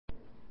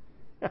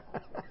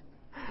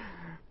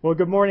Well,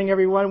 good morning,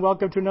 everyone.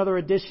 Welcome to another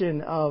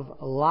edition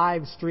of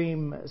Live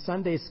Stream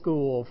Sunday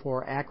School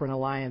for Akron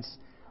Alliance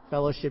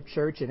Fellowship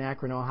Church in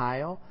Akron,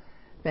 Ohio.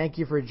 Thank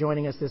you for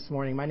joining us this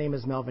morning. My name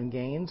is Melvin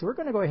Gaines. We're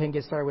going to go ahead and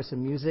get started with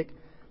some music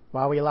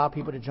while we allow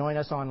people to join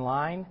us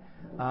online.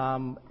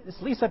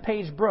 It's Lisa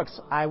Page Brooks.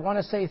 I want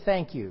to say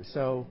thank you.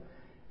 So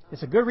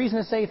it's a good reason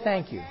to say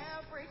thank you.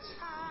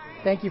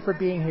 Thank you for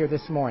being here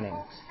this morning.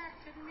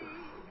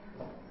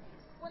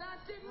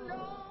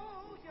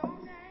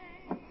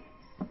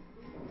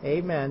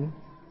 Amen.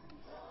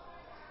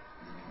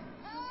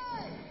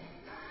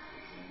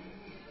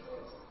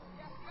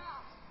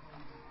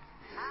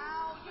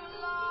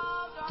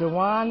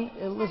 Dewan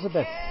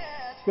Elizabeth,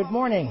 good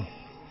morning.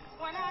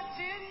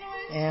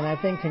 And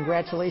I think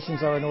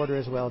congratulations are in order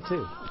as well,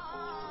 too.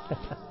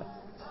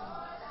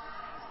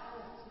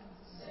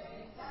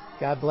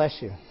 God bless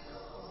you.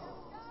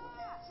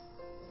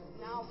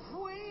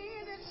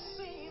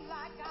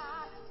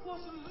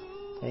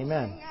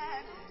 Amen.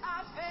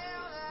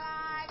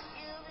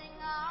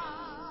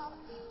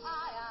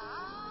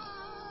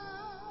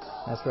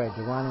 That's right,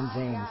 Dewan and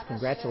James.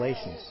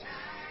 Congratulations.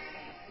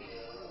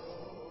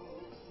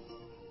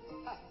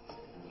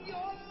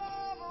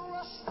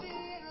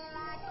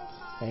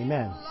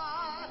 Amen.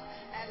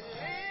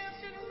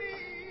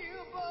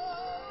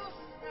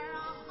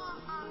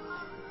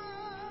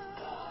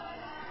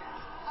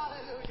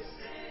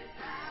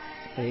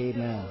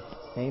 Amen.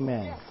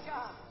 Amen.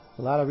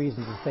 A lot of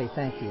reasons to say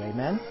thank you.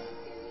 Amen.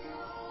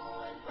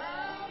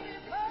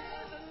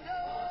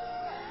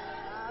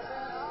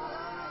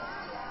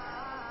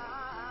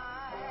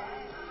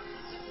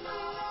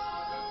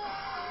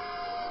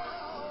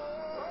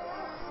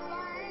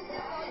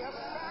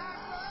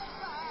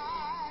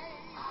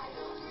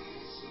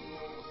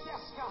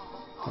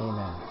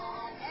 Amen.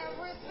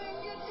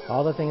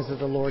 All the things that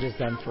the Lord has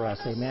done for us.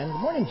 Amen. Good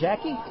morning,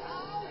 Jackie.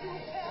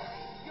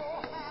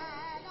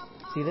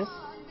 See this?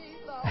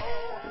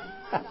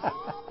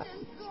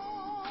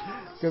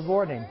 Good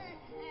morning.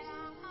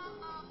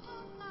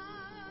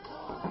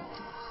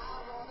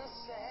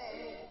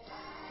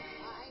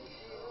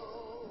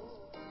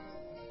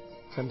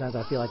 Sometimes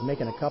I feel like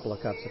making a couple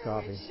of cups of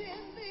coffee.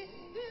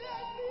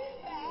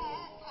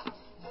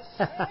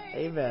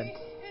 Amen.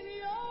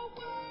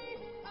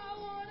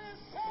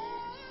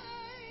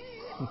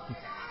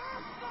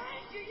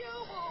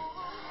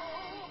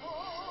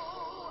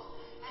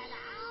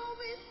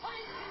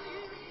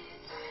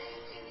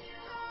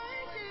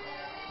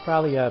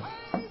 Probably a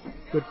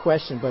good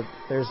question, but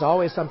there's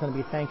always something to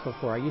be thankful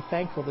for. Are you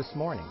thankful this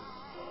morning?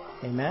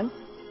 Amen?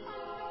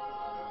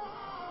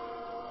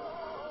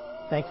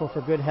 Thankful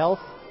for good health?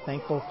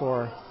 Thankful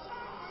for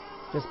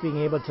just being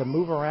able to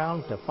move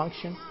around, to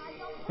function?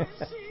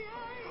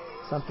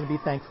 Something to be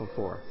thankful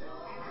for.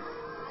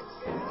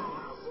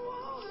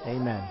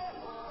 Amen.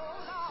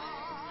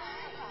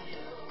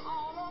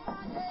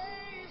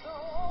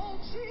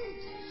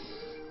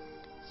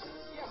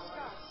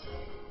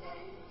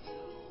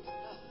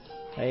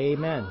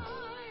 Amen.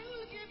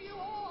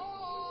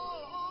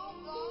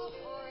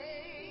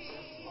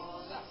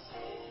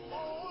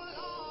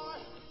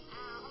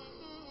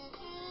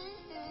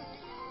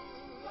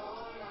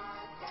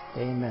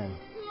 Amen.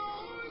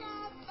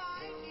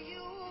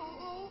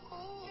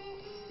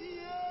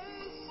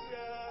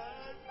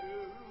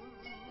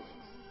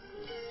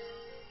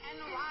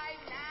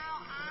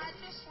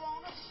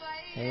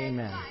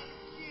 Amen.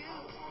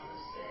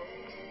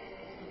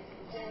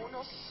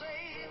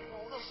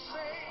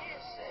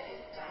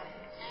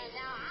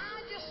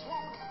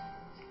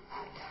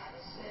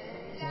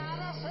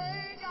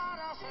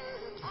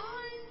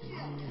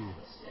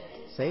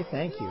 Say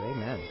thank you.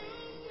 Amen.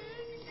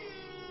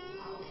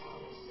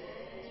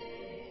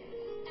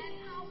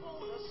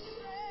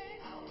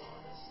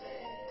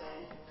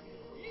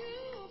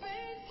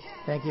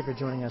 Thank you for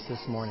joining us this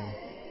morning.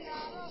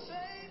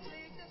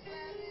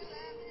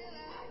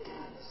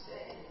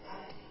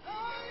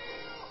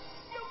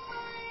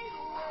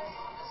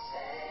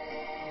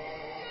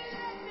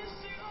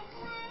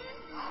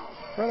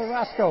 Brother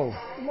Roscoe,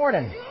 good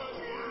morning.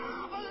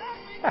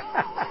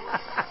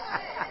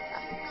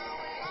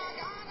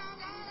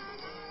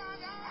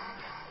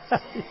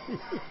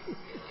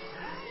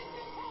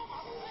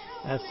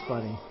 That's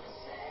funny.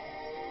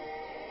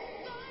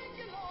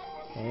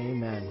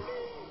 Amen.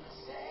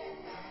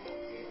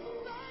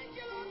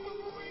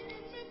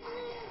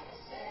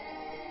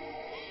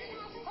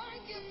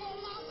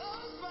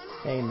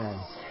 Amen.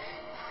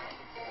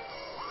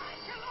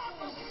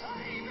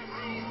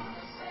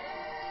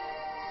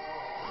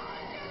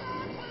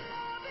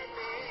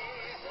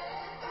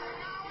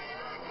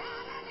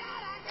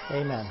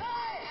 Amen.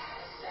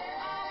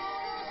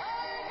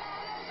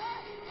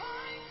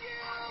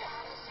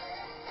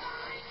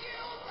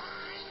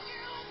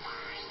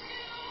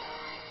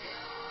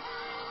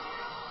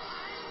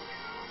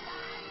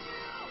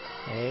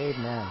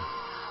 Amen.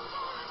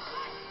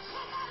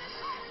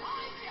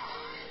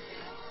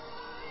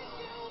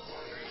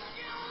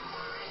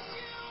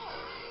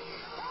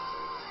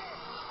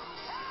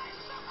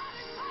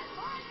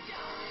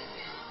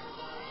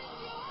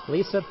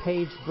 Lisa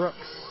Page Brooks,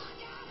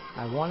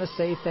 I want to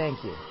say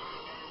thank you.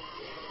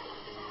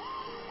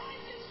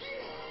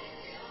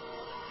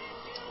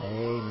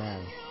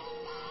 Amen.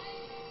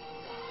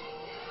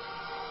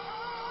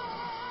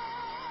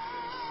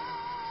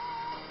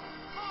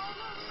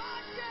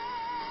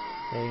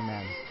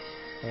 Amen.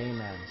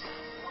 Amen.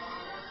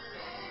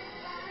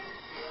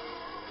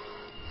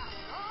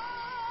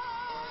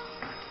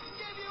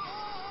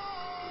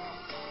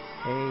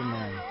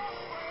 Amen.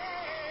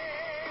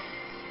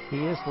 He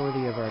is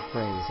worthy of our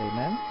praise.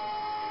 Amen.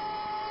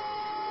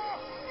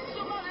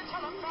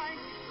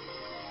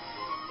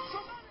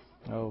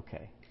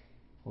 Okay.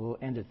 We'll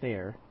end it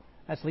there.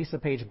 That's Lisa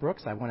Page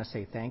Brooks. I want to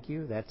say thank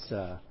you. That's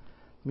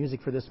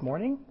music for this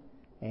morning.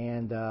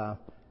 And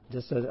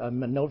just a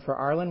note for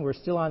Arlen, we're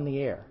still on the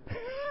air.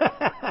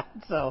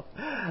 So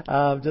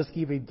just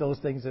keeping those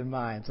things in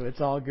mind. So it's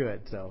all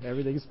good. So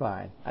everything's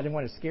fine. I didn't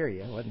want to scare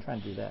you. I wasn't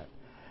trying to do that.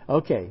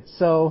 Okay.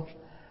 So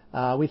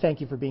we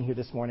thank you for being here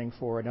this morning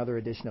for another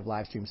edition of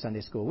Livestream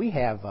Sunday School. We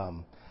have a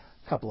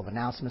couple of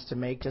announcements to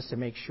make just to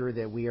make sure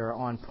that we are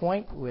on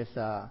point with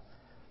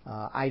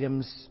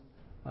items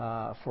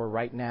for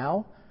right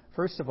now.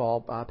 First of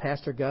all,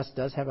 Pastor Gus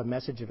does have a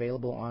message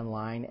available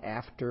online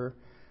after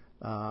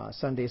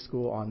Sunday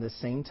School on this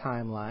same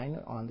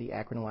timeline on the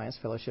Akron Alliance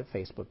Fellowship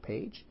Facebook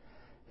page.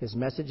 His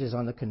message is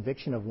on the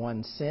conviction of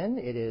one's sin.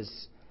 It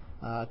is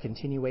a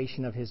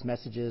continuation of his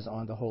messages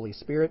on the Holy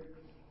Spirit.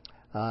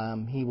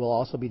 He will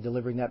also be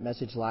delivering that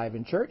message live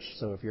in church.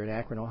 So if you're in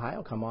Akron,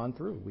 Ohio, come on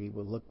through. We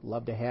would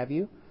love to have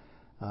you.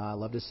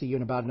 Love to see you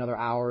in about another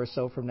hour or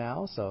so from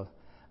now.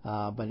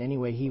 But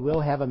anyway, he will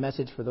have a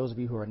message for those of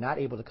you who are not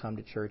able to come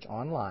to church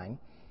online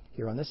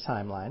here on this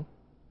timeline.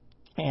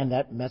 And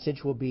that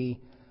message will be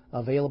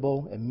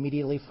available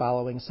immediately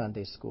following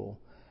Sunday School.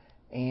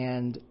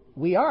 And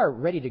we are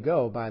ready to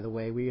go, by the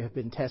way. We have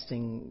been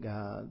testing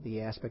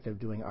the aspect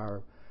of doing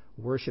our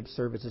worship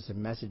services and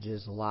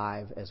messages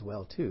live as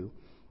well, too.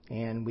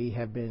 And we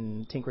have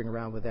been tinkering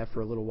around with that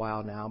for a little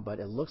while now, but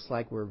it looks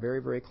like we're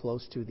very, very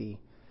close to the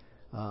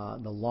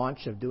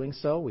launch of doing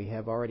so. We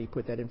have already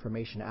put that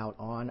information out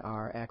on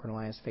our Akron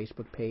Alliance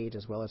Facebook page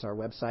as well as our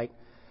website.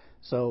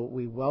 So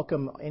we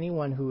welcome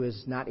anyone who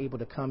is not able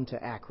to come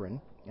to Akron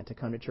and to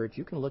come to church.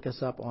 You can look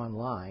us up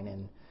online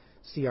and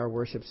see our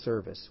worship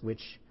service,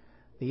 which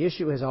the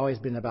issue has always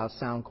been about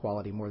sound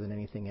quality more than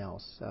anything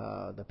else.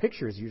 The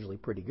picture is usually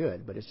pretty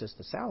good, but it's just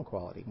the sound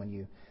quality when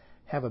you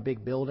have a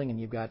big building and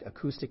you've got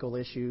acoustical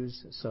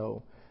issues.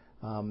 So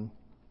the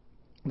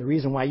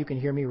reason why you can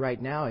hear me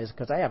right now is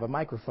because I have a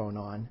microphone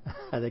on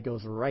that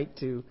goes right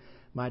to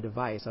my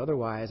device.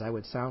 Otherwise, I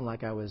would sound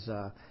like I was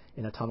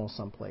in a tunnel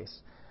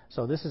someplace.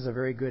 So this is a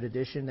very good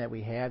addition that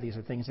we have. These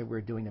are things that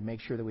we're doing to make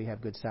sure that we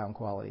have good sound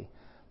quality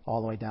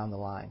all the way down the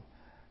line.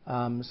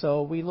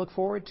 So we look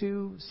forward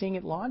to seeing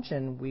it launch,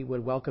 and we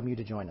would welcome you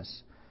to join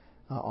us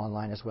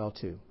online as well,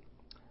 too.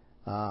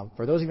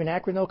 For those of you in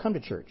Akron, though, come to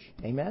church.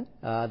 Amen?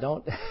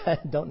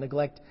 Don't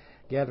neglect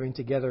gathering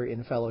together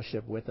in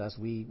fellowship with us.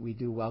 We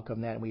do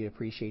welcome that, and we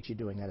appreciate you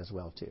doing that as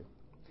well, too.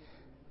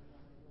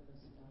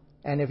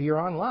 And if you're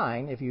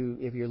online, if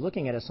you're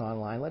looking at us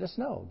online, let us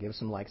know. Give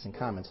some likes and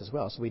comments as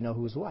well so we know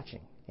who's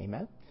watching.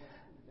 Amen?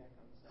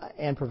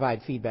 And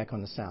provide feedback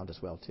on the sound as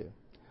well, too.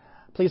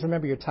 Please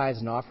remember your tithes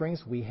and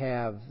offerings. We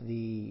have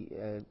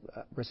the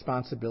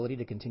responsibility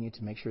to continue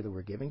to make sure that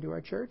we're giving to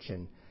our church.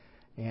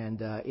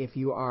 And if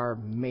you are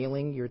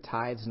mailing your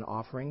tithes and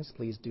offerings,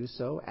 please do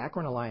so.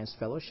 Akron Alliance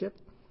Fellowship,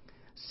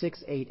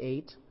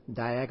 688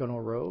 Diagonal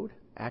Road,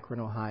 Akron,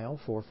 Ohio,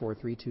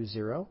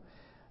 44320.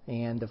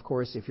 And, of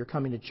course, if you're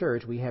coming to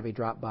church, we have a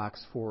drop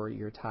box for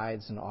your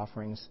tithes and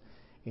offerings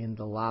in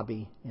the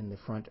lobby in the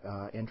front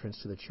entrance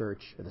to the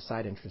church, or the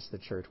side entrance to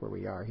the church where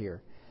we are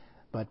here.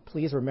 But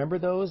please remember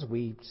those.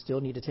 We still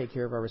need to take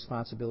care of our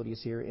responsibilities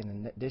here.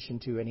 In addition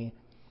to any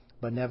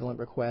benevolent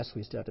requests,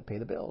 we still have to pay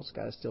the bills.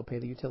 Got to still pay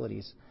the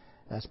utilities.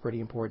 That's pretty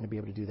important to be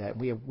able to do that.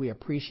 We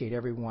appreciate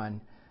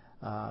everyone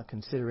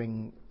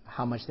considering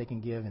how much they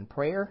can give in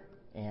prayer,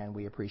 and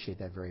we appreciate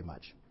that very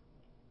much.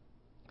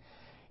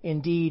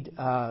 Indeed,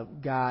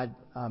 God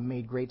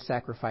made great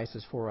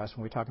sacrifices for us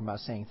when we're talking about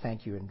saying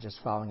thank you and just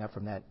following up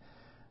from that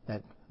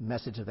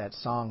message of that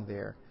song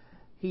there.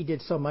 He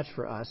did so much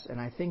for us, and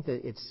I think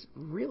that it's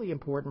really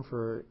important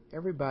for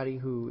everybody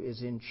who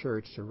is in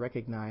church to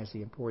recognize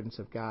the importance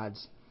of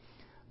God's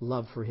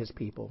love for His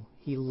people.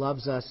 He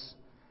loves us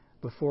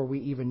before we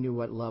even knew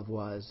what love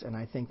was, and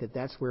I think that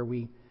that's where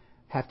we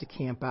have to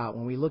camp out.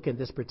 When we look at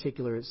this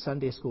particular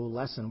Sunday school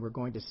lesson, we're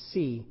going to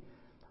see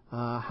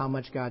how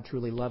much God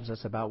truly loves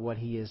us about what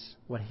He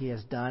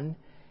has done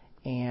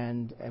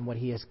and what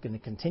He is going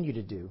to continue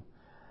to do.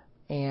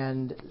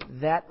 And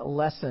that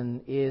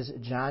lesson is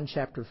John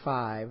chapter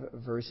 5,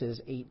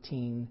 verses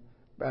 18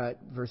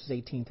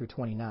 through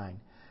 29.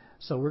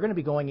 So we're going to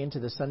be going into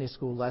the Sunday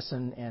school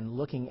lesson and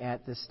looking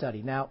at this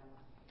study. Now,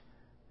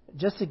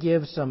 just to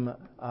give some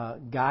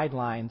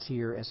guidelines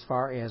here as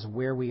far as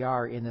where we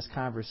are in this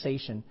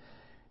conversation,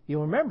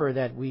 you'll remember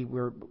that we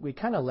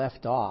kind of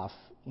left off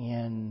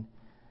in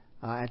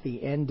at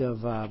the end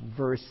of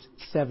verse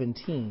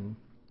 17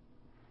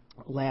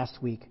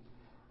 last week.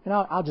 And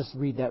I'll just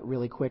read that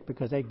really quick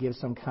because that gives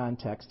some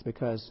context.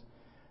 Because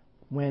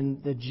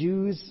when the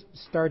Jews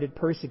started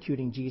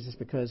persecuting Jesus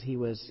because he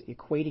was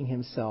equating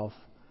himself,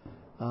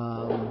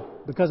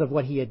 because of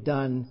what he had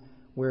done,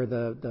 where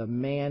the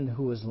man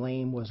who was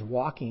lame was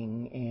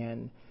walking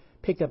and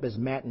picked up his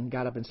mat and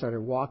got up and started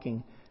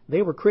walking,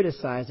 they were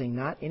criticizing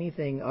not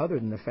anything other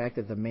than the fact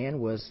that the man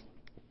was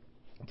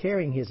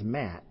carrying his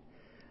mat.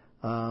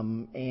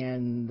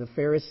 And the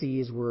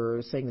Pharisees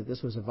were saying that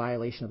this was a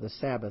violation of the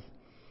Sabbath.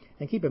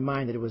 And keep in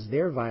mind that it was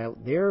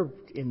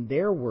in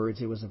their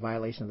words, it was a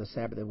violation of the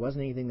Sabbath. It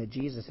wasn't anything that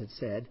Jesus had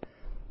said.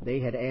 They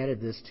had added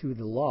this to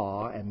the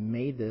law and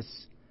made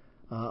this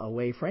a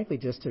way, frankly,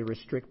 just to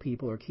restrict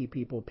people or keep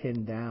people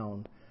pinned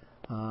down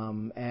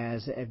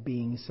as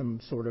being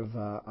some sort of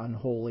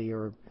unholy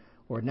or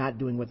not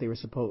doing what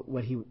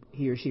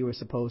he or she was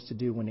supposed to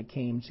do when it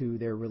came to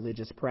their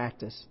religious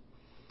practice.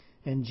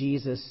 And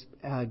Jesus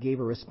gave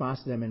a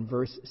response to them in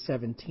verse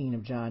 17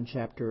 of John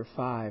chapter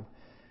 5.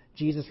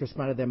 Jesus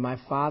responded to them, "My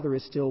Father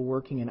is still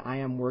working, and I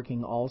am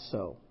working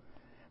also."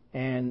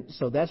 And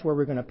so that's where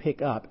we're going to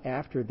pick up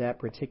after that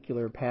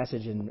particular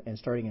passage and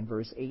starting in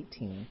verse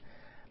 18.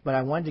 But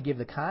I wanted to give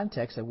the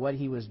context of what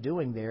he was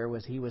doing there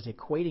was he was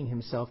equating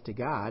himself to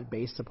God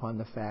based upon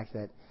the fact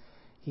that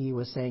he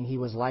was saying he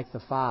was like the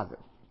Father.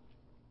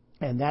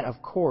 And that,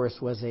 of course,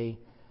 was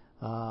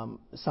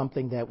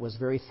something that was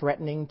very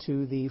threatening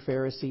to the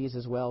Pharisees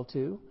as well,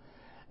 too.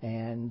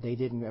 And they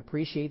didn't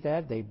appreciate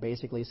that. They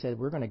basically said,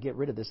 we're going to get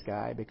rid of this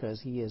guy because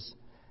he is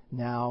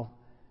now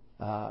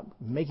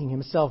making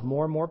himself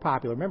more and more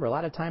popular. Remember, a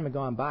lot of time had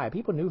gone by.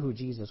 People knew who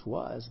Jesus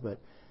was, but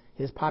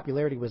his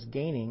popularity was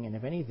gaining. And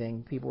if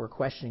anything, people were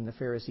questioning the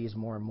Pharisees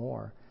more and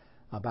more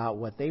about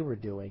what they were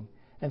doing.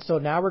 And so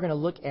now we're going to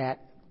look at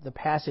the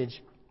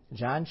passage,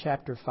 John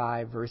chapter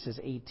 5, verses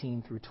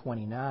 18 through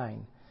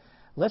 29.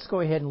 Let's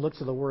go ahead and look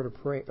to the word of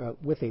prayer,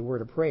 with a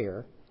word of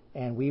prayer,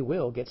 and we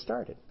will get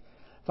started.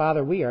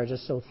 Father, we are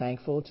just so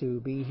thankful to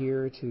be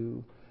here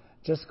to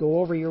just go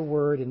over your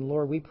word. And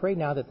Lord, we pray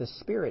now that the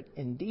Spirit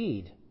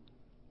indeed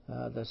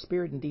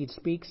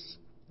speaks,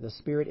 the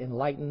Spirit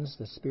enlightens,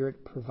 the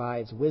Spirit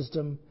provides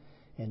wisdom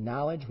and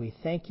knowledge. We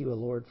thank you,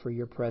 Lord, for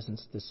your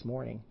presence this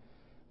morning.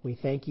 We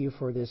thank you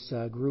for this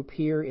group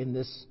here in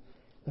the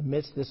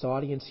midst of this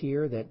audience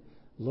here that,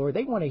 Lord,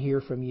 they want to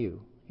hear from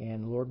you.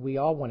 And Lord, we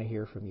all want to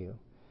hear from you.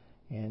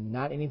 And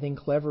not anything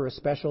clever or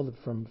special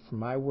from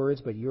my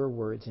words, but your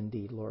words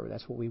indeed, Lord.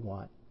 That's what we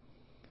want.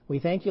 We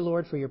thank you,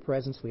 Lord, for your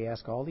presence. We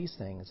ask all these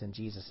things in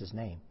Jesus'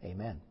 name.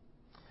 Amen.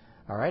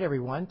 All right,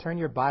 everyone, turn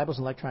your Bibles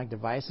and electronic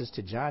devices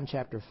to John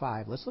chapter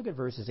 5. Let's look at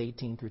verses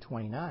 18 through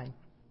 29.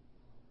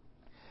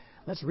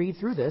 Let's read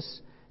through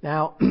this.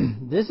 Now,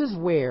 this is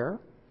where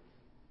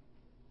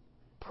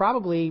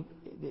probably,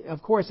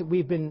 of course,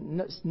 we've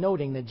been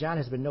noting that John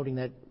has been noting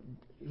that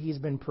he's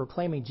been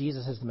proclaiming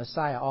Jesus as the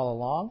Messiah all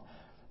along.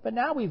 But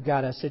now we've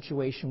got a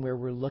situation where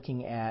we're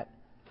looking at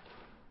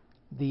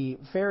the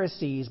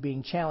Pharisees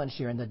being challenged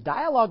here. And the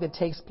dialogue that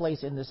takes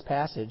place in this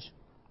passage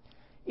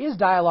is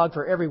dialogue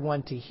for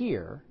everyone to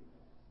hear.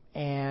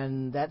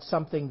 And that's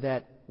something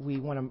that we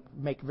want to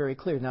make very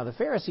clear. Now, the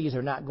Pharisees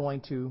are not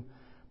going to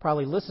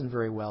probably listen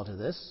very well to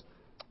this.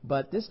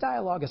 But this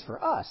dialogue is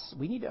for us.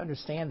 We need to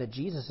understand that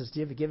Jesus is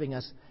giving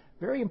us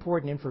very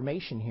important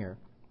information here.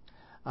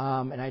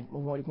 And I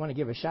want to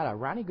give a shout out.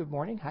 Ronnie, good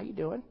morning. How you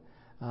doing?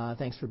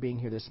 Thanks for being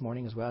here this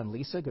morning as well. And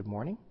Lisa, good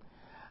morning.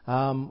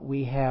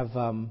 We have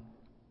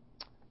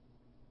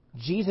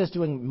Jesus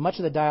doing much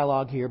of the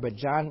dialogue here, but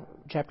John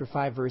chapter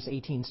 5, verse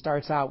 18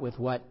 starts out with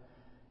what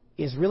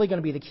is really going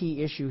to be the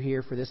key issue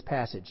here for this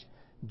passage.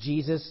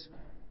 Jesus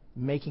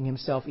making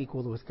himself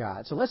equal with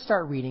God. So let's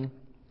start reading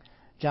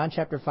John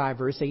chapter 5,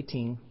 verse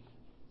 18.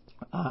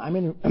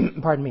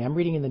 I'm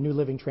reading in the New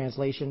Living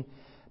Translation.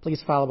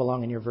 Please follow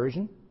along in your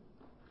version.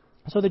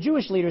 So the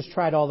Jewish leaders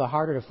tried all the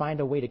harder to find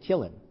a way to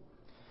kill him.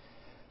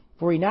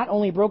 For he not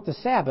only broke the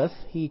Sabbath,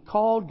 he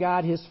called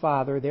God his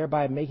Father,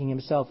 thereby making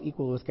himself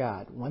equal with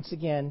God. Once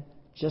again,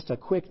 just a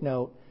quick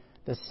note,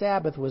 the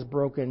Sabbath was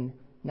broken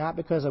not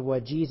because of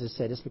what Jesus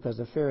said, it's because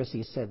the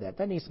Pharisees said that.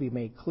 That needs to be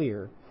made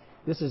clear.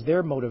 This is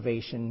their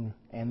motivation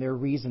and their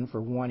reason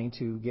for wanting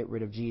to get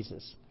rid of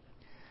Jesus.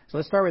 So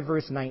let's start with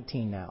verse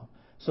 19 now.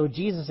 So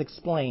Jesus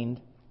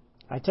explained,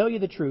 I tell you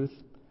the truth,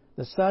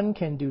 the Son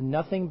can do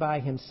nothing by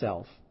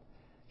himself.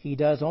 He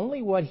does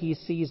only what he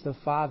sees the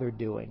Father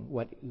doing.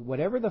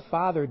 Whatever the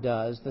Father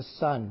does, the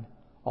Son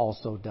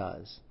also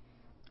does.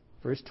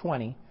 Verse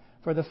 20,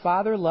 for the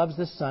Father loves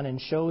the Son and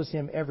shows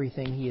him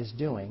everything he is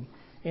doing.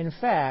 In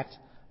fact,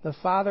 the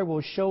Father will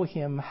show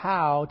him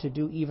how to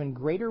do even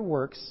greater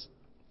works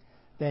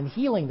than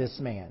healing this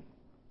man.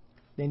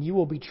 Then you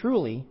will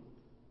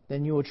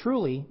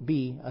truly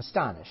be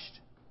astonished.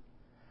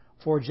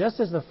 For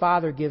just as the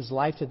Father gives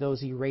life to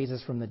those he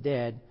raises from the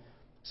dead,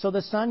 so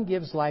the Son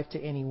gives life to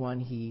anyone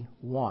he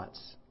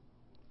wants.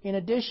 In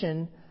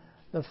addition,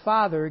 the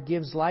Father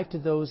gives life to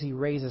those he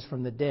raises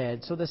from the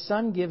dead, so the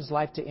Son gives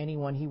life to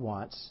anyone he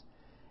wants.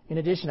 In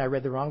addition, I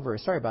read the wrong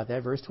verse. Sorry about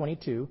that. Verse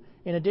 22.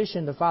 In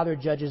addition, the Father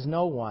judges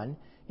no one.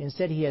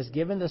 Instead, he has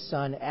given the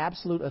Son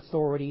absolute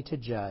authority to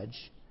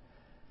judge.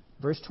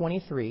 Verse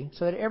 23.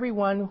 So that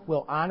everyone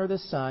will honor the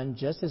Son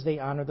just as they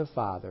honor the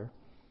Father.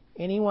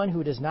 Anyone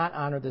who does not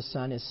honor the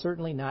Son is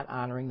certainly not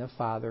honoring the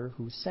Father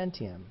who sent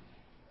him.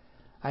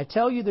 I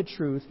tell you the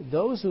truth,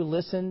 those who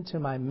listen to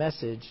my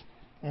message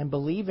and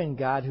believe in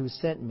God who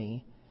sent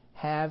me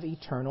have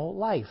eternal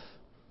life.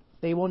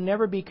 They will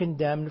never be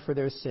condemned for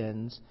their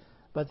sins,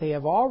 but they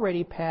have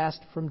already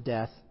passed from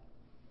death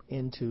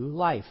into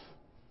life.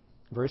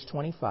 Verse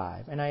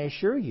 25. And I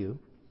assure you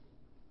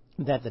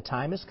that the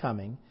time is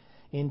coming,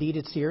 indeed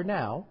it's here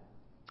now,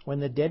 when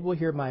the dead will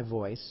hear my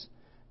voice,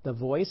 the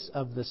voice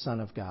of the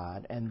Son of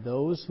God, and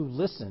those who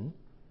listen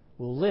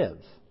will live.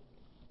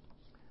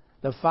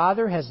 The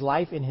Father has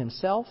life in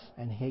himself,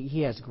 and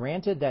he has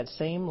granted that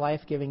same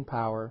life-giving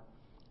power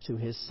to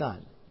his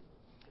Son.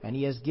 And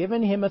he has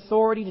given him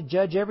authority to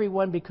judge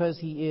everyone because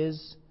he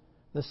is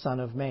the Son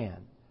of Man.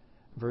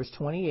 Verse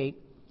 28,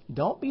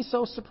 don't be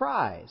so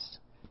surprised.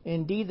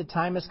 Indeed, the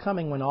time is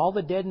coming when all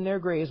the dead in their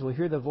graves will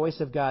hear the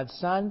voice of God's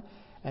Son,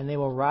 and they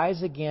will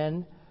rise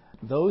again.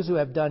 Those who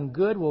have done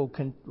good will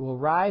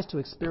rise to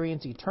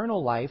experience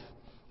eternal life,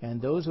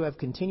 and those who have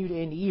continued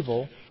in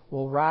evil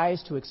will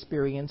rise to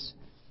experience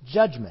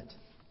judgment.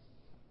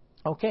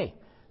 Okay,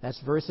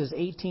 that's verses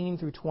 18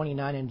 through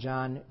 29 in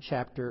John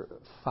chapter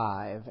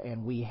 5.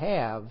 And we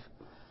have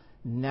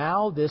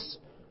now this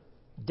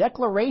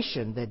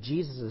declaration that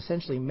Jesus is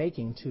essentially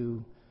making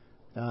to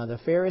the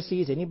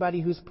Pharisees,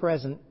 anybody who's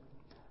present,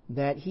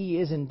 that he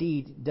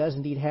does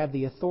indeed have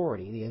the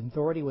authority. The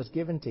authority was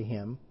given to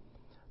him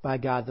by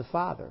God the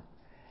Father.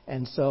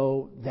 And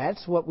so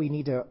that's what we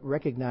need to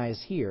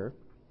recognize here.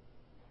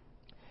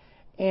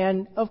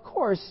 And of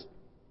course,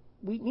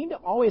 we need to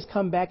always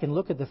come back and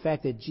look at the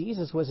fact that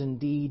Jesus was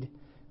indeed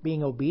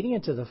being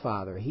obedient to the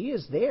Father. He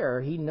is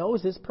there. He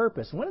knows his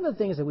purpose. One of the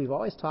things that we've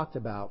always talked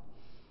about,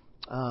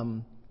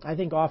 I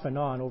think off and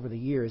on over the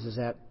years, is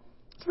that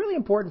it's really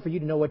important for you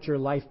to know what your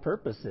life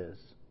purpose is.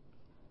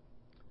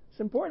 It's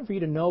important for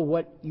you to know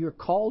what you're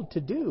called to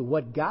do,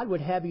 what God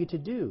would have you to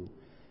do.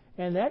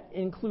 And that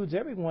includes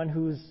everyone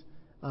who's,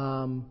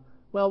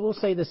 we'll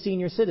say the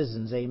senior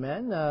citizens,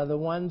 amen? The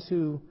ones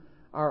who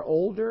are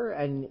older,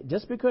 and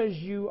just because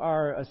you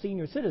are a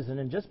senior citizen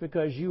and just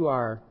because you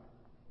are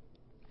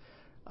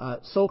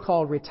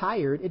so-called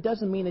retired, it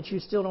doesn't mean that you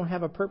still don't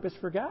have a purpose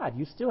for God.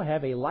 You still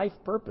have a life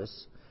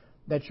purpose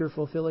that you're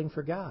fulfilling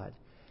for God.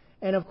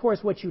 And of course,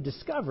 what you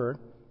discover,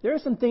 there are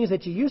some things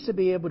that you used to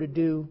be able to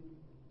do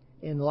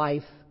in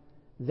life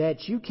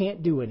that you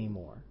can't do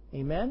anymore.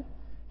 Amen?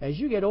 As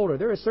you get older,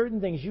 there are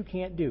certain things you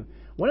can't do.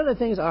 One of the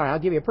things, all right, I'll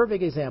give you a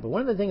perfect example.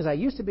 One of the things I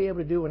used to be able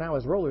to do when I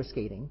was roller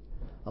skating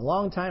a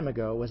long time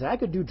ago was I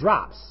could do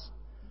drops.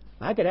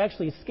 I could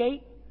actually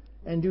skate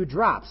and do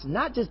drops.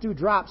 Not just do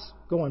drops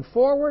going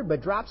forward,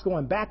 but drops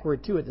going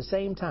backward too at the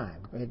same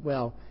time.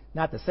 Well,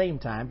 not the same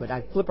time, but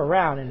I'd flip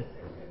around and,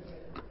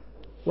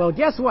 well,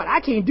 guess what?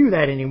 I can't do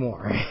that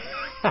anymore.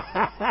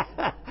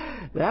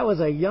 That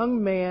was a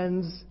young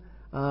man's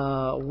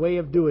way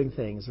of doing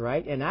things,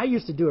 right? And I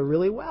used to do it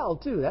really well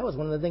too. That was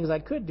one of the things I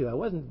could do. I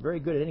wasn't very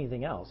good at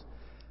anything else,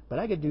 but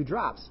I could do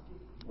drops.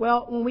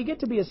 Well, when we get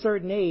to be a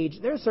certain age,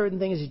 there are certain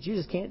things that you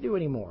just can't do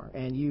anymore.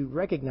 And you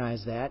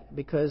recognize that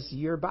because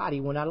your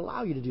body will not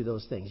allow you to do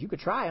those things. You could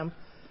try them,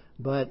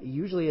 but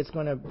usually it's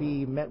going to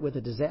be met with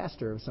a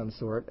disaster of some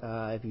sort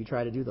if you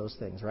try to do those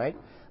things, right?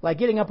 Like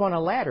getting up on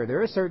a ladder.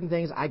 There are certain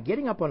things.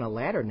 Getting up on a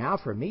ladder now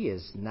for me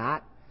is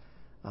not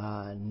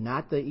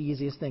the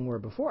easiest thing, where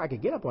before I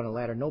could get up on a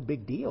ladder, no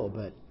big deal.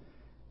 But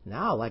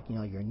now,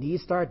 your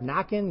knees start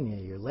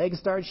knocking, your legs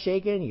start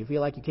shaking, you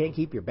feel like you can't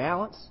keep your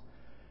balance.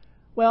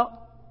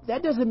 Well,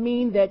 that doesn't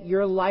mean that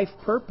your life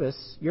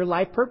purpose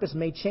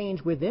may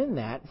change within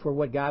that for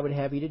what God would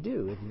have you to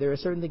do. There are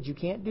certain things you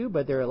can't do,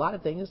 but there are a lot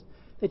of things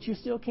that you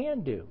still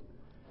can do.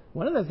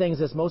 One of the things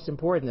that's most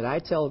important that I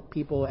tell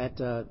people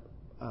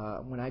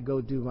when I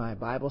go do my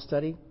Bible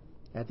study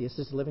at the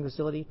assisted living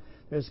facility,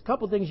 there's a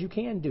couple things you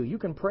can do. You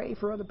can pray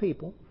for other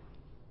people,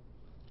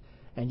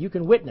 and you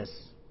can witness.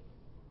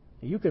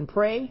 You can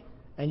pray,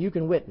 and you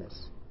can witness.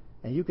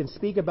 And you can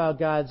speak about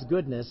God's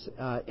goodness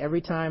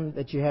every time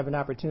that you have an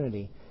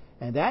opportunity.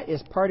 And that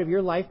is part of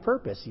your life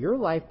purpose. Your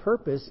life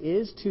purpose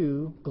is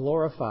to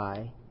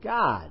glorify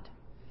God.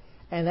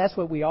 And that's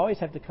what we always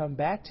have to come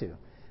back to.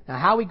 Now,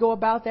 how we go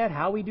about that,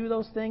 how we do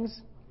those things,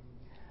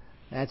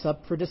 that's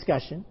up for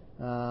discussion.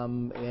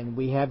 And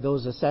we have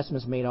those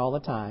assessments made all the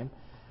time.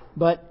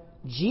 But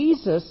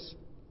Jesus,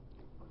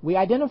 we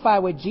identify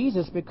with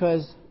Jesus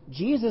because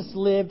Jesus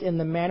lived in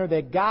the manner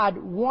that God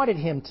wanted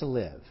him to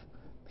live.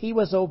 He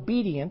was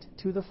obedient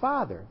to the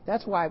Father.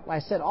 That's why I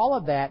said all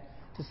of that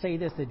to say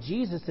this, that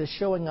Jesus is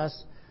showing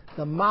us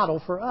the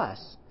model for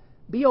us.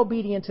 Be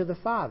obedient to the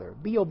Father.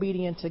 Be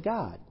obedient to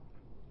God.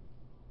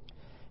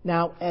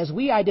 Now, as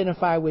we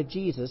identify with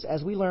Jesus,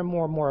 as we learn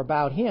more and more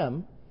about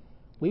him,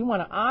 we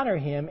want to honor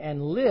him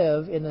and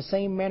live in the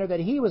same manner that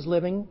he was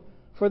living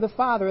for the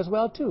Father as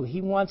well, too. He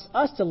wants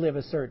us to live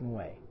a certain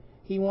way.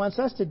 He wants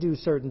us to do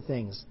certain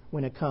things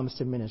when it comes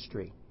to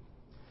ministry.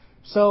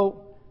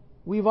 So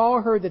we've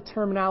all heard the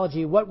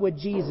terminology, what would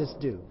Jesus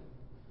do?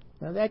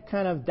 Now that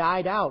kind of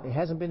died out. It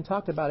hasn't been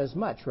talked about as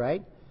much,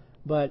 right?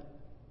 But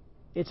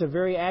it's a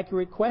very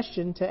accurate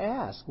question to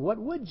ask. What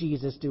would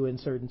Jesus do in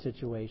certain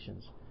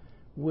situations?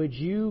 Would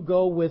you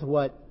go with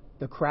what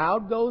the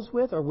crowd goes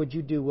with, or would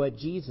you do what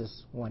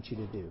Jesus wants you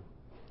to do?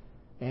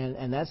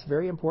 And that's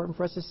very important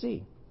for us to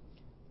see.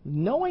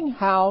 Knowing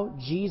how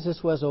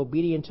Jesus was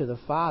obedient to the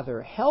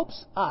Father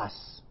helps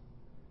us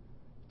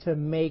to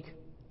make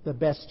the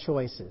best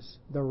choices,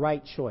 the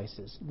right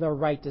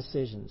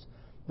decisions,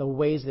 the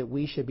ways that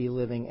we should be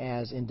living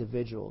as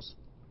individuals.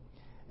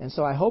 And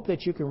so I hope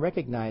that you can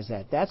recognize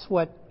that. That's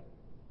what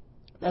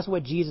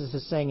Jesus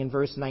is saying in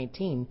verse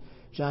 19,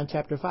 John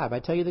chapter 5. I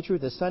tell you the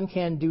truth, the Son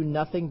can do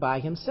nothing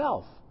by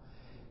himself.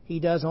 He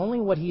does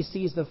only what he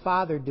sees the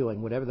Father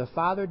doing. Whatever the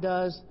Father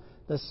does,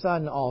 the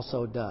Son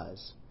also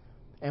does.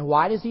 And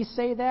why does he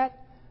say that?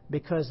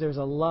 Because there's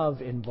a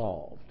love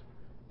involved.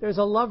 There's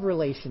a love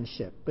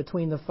relationship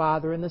between the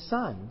Father and the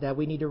Son that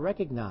we need to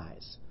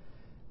recognize.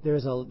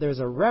 There's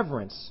a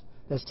reverence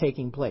that's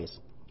taking place.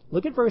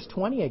 Look at verse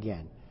 20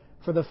 again.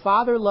 For the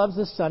Father loves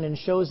the Son and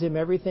shows him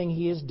everything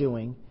he is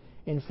doing.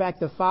 In fact,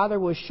 the Father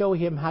will show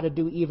him how to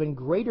do even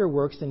greater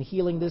works than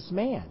healing this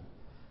man,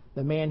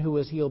 the man who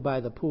was healed by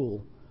the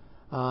pool.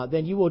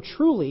 Then you will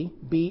truly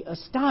be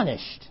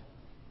astonished.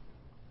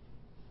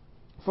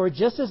 For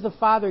just as the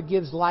Father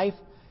gives life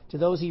to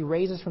those he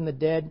raises from the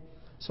dead,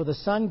 so the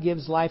Son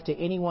gives life to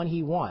anyone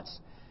he wants.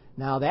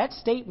 Now that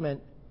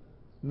statement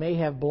may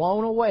have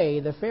blown away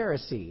the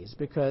Pharisees,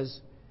 because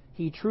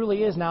he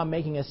truly is now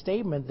making a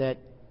statement that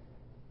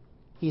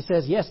he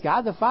says, yes,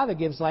 God the Father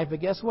gives life,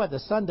 but guess what? The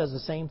Son does the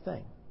same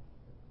thing.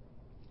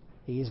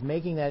 He's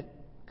making that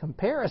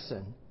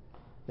comparison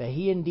that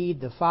he and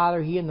the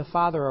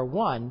Father are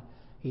one.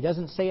 He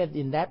doesn't say it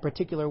in that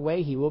particular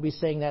way. He will be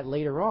saying that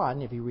later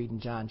on if you read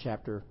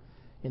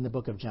in the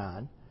book of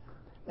John.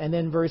 And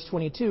then verse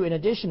 22, in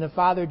addition, the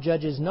Father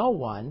judges no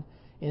one.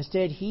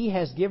 Instead, he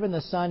has given the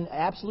Son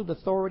absolute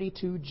authority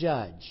to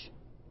judge,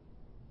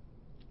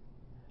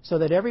 so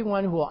that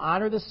everyone who will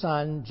honor the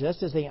Son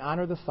just as they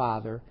honor the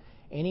Father,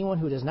 anyone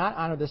who does not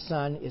honor the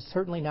Son is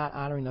certainly not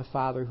honoring the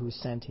Father who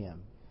sent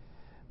him.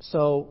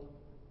 So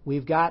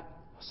we've got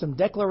some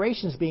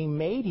declarations being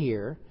made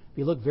here, if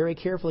you look very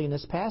carefully in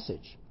this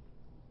passage.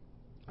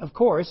 Of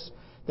course,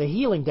 the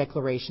healing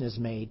declaration is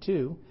made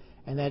too,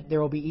 and that there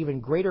will be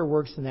even greater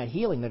works than that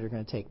healing that are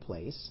going to take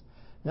place.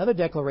 Another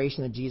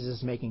declaration that Jesus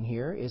is making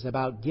here is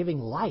about giving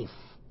life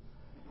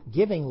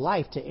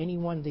to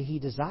anyone that he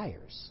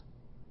desires.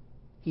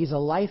 He's a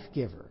life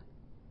giver.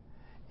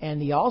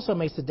 And he also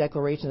makes the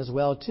declaration as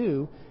well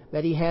too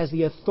that he has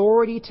the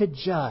authority to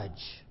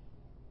judge.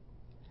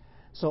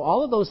 So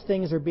all of those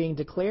things are being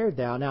declared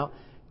now. Now,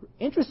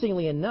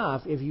 interestingly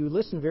enough, if you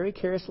listen very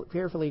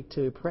carefully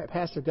to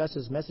Pastor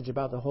Gus's message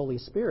about the Holy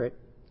Spirit,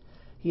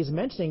 he's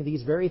mentioning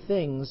these very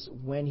things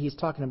when he's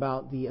talking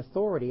about the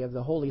authority of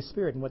the Holy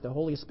Spirit and what the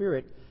Holy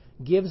Spirit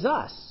gives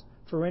us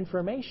for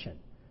information.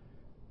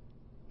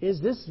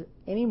 Is this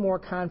any more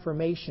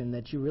confirmation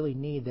that you really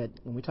need that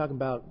when we talk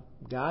about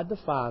God the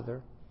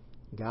Father,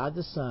 God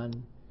the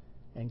Son,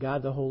 and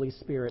God the Holy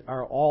Spirit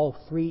are all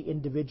three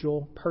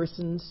individual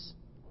persons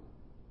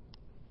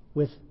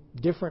with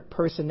different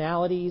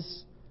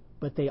personalities,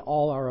 but they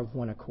all are of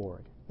one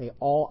accord. They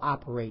all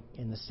operate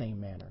in the same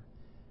manner,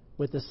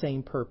 with the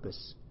same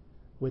purpose,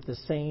 with the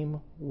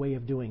same way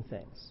of doing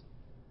things.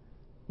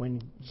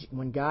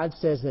 When God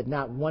says that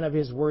not one of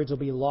his words will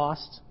be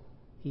lost,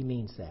 he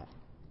means that.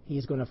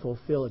 He's going to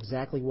fulfill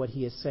exactly what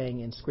he is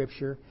saying in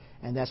Scripture,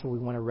 and that's what we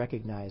want to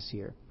recognize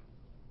here.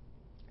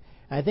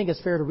 And I think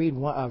it's fair to read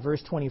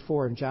verse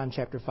 24 in John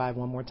chapter 5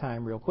 one more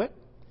time real quick.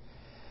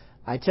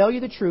 I tell you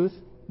the truth,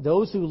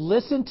 those who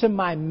listen to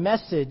my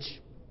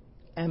message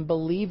and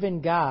believe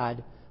in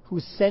God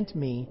who sent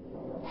me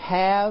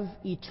have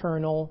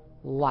eternal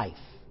life.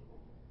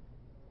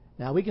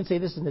 Now, we can say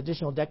this is an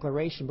additional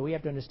declaration, but we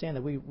have to understand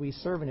that we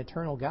serve an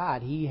eternal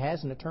God. He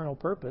has an eternal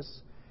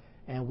purpose,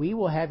 and we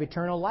will have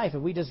eternal life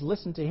if we just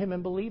listen to him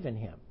and believe in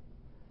him.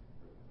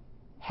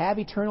 Have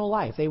eternal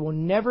life. They will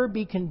never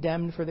be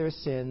condemned for their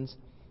sins,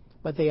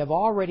 but they have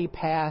already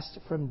passed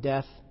from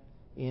death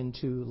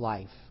into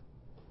life.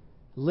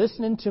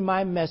 Listening to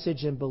my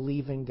message and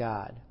believe in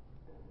God.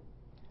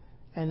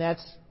 And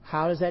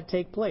how does that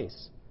take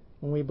place?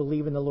 When we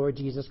believe in the Lord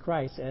Jesus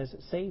Christ as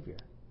Savior.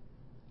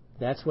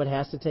 That's what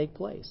has to take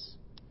place.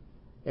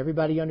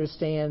 Everybody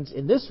understands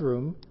in this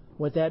room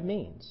what that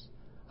means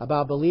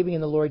about believing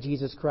in the Lord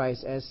Jesus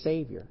Christ as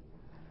Savior.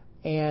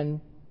 And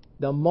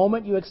the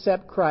moment you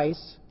accept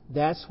Christ,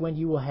 that's when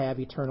you will have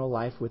eternal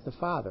life with the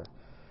Father.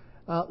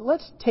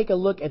 Let's take a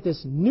look at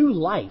this new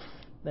life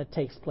that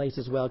takes place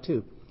as well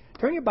too.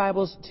 Turn your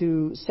Bibles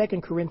to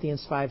 2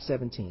 Corinthians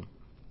 5:17.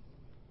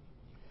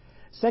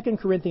 2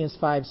 Corinthians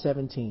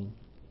 5:17.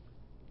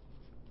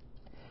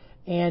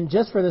 And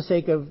just for the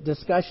sake of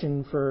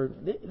discussion,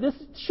 this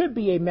should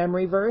be a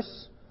memory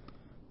verse,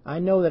 I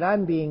know that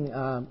I'm being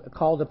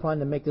called upon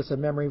to make this a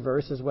memory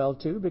verse as well,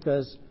 too,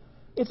 because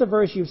it's a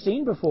verse you've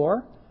seen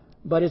before,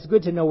 but it's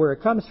good to know where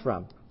it comes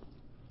from.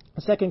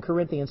 2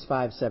 Corinthians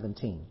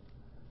 5:17.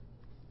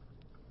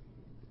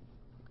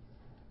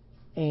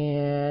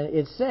 And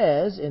it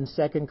says in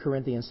 2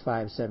 Corinthians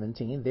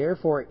 5:17,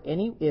 therefore,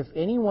 if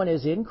anyone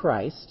is in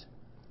Christ,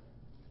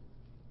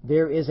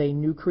 there is a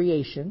new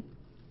creation.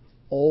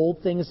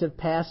 Old things have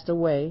passed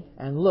away,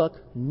 and look,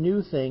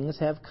 new things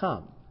have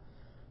come.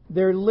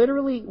 There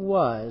literally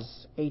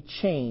was a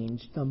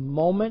change the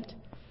moment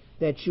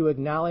that you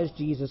acknowledged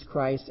Jesus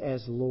Christ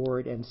as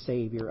Lord and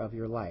Savior of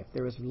your life.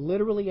 There was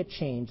literally a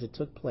change that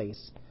took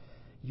place.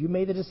 You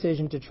made the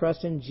decision to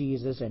trust in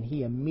Jesus, and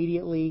He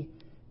immediately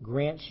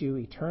grants you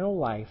eternal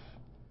life,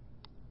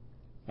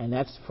 and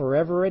that's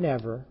forever and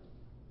ever.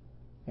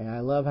 And I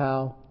love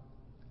how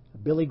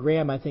Billy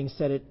Graham, I think,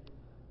 said it,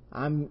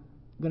 I'm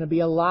going to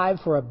be alive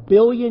for 1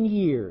 billion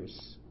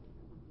years,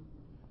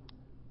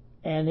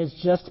 and it's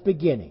just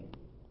beginning.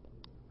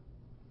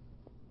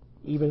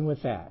 Even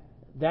with that.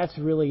 That's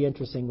really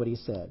interesting what he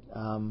said.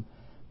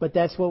 But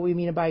that's what we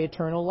mean by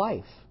eternal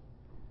life.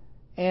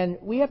 And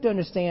we have to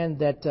understand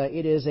that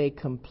it is a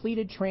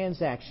completed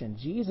transaction.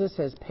 Jesus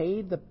has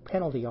paid the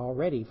penalty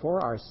already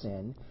for our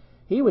sin.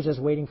 He was just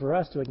waiting for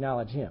us to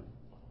acknowledge Him.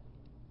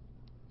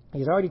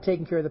 He's already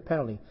taken care of the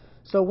penalty.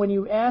 So when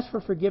you ask for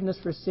forgiveness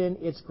for sin,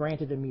 it's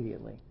granted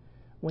immediately.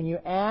 When you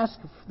ask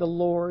the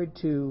Lord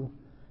to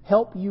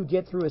help you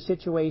get through a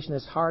situation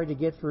that's hard to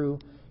get through,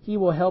 He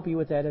will help you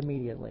with that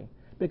immediately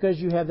because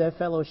you have that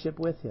fellowship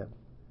with Him.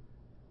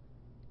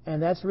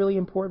 And that's really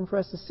important for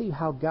us to see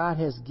how God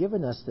has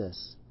given us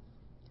this.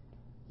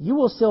 You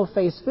will still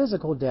face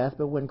physical death,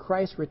 but when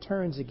Christ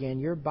returns again,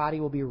 your body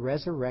will be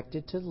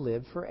resurrected to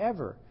live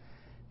forever.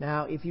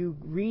 Now, if you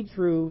read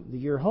through,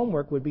 your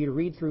homework would be to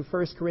read through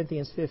 1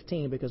 Corinthians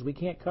 15, because we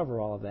can't cover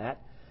all of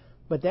that.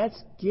 But that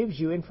gives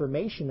you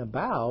information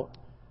about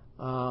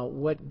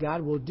what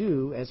God will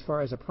do as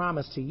far as a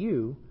promise to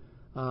you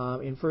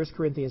in 1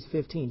 Corinthians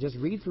 15. Just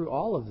read through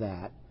all of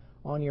that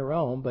on your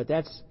own, but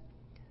that's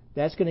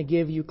going to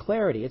give you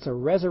clarity. It's a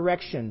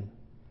resurrection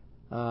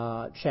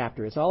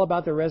chapter. It's all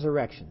about the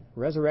resurrection.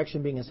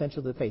 Resurrection being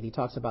essential to the faith. He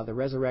talks about the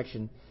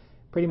resurrection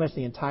pretty much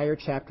the entire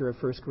chapter of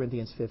 1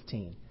 Corinthians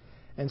 15.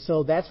 And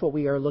so that's what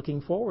we are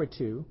looking forward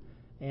to,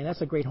 and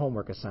that's a great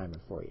homework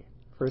assignment for you.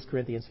 1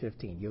 Corinthians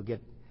 15.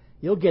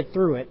 You'll get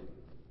through it.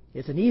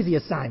 It's an easy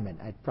assignment,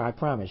 I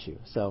promise you.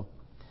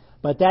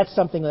 But that's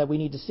something that we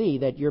need to see,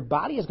 that your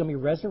body is going to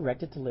be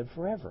resurrected to live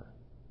forever.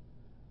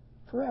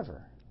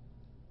 Forever.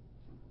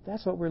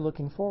 That's what we're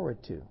looking forward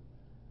to.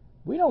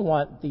 We don't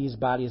want these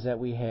bodies that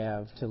we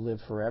have to live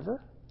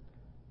forever.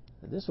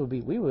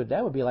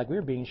 That would be like we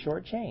were being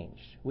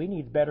shortchanged. We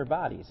need better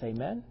bodies.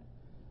 Amen?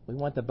 We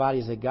want the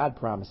bodies that God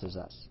promises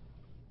us.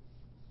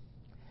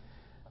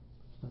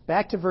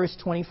 Back to verse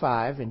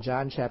 25 in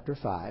John chapter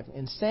 5.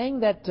 In saying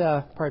that,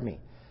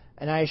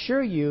 and I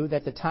assure you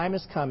that the time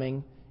is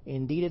coming,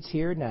 indeed it's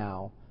here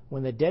now,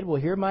 when the dead will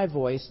hear my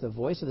voice, the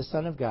voice of the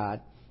Son of God,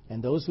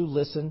 and those who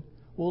listen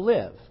will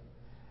live.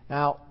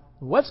 Now,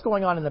 what's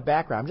going on in the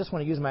background? I just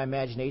want to use my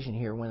imagination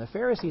here. When the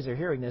Pharisees are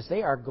hearing this,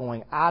 they are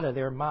going out of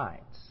their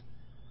minds.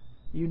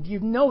 You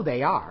know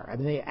they are. I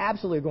mean, they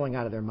absolutely are going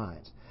out of their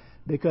minds.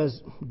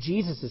 Because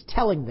Jesus is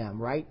telling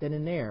them right then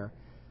and there,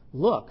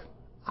 look,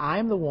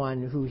 I'm the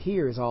one who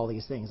hears all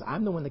these things.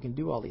 I'm the one that can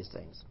do all these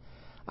things.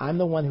 I'm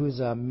the one who's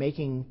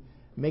making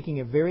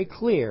it very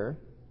clear.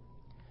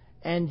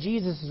 And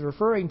Jesus is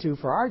referring to,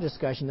 for our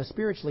discussion, the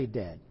spiritually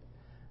dead.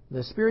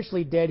 The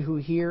spiritually dead who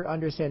hear,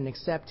 understand, and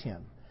accept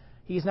Him.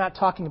 He's not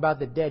talking about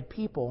the dead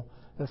people.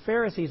 The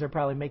Pharisees are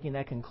probably making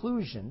that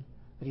conclusion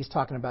that He's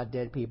talking about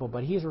dead people,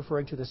 but He's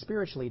referring to the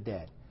spiritually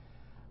dead.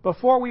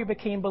 Before we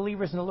became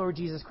believers in the Lord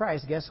Jesus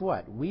Christ, guess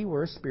what? We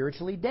were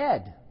spiritually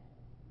dead.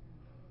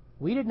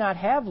 We did not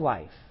have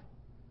life.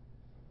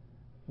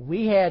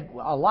 We had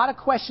a lot of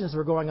questions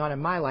were going on in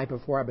my life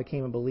before I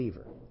became a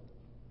believer.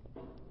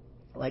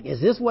 Like, is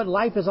this what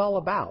life is all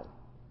about?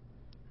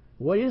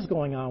 What is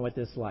going on with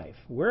this life?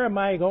 Where am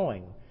I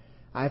going?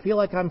 I feel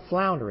like I'm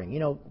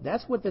floundering.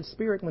 That's what the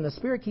Spirit, when the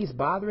Spirit keeps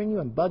bothering you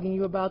and bugging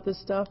you about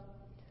this stuff,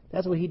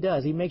 that's what He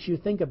does. He makes you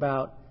think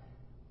about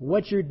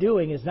what you're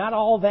doing is not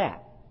all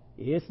that.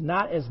 It's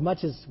not as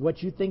much as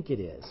what you think it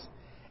is.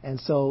 And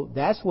so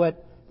that's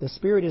what the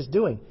Spirit is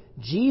doing.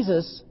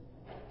 Jesus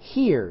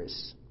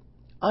hears,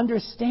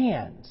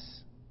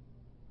 understands,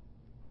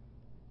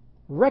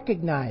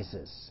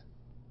 recognizes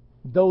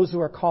those who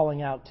are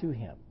calling out to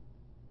Him.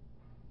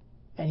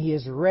 And He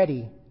is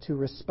ready to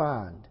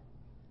respond.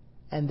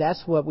 And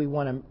that's what we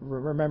want to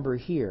remember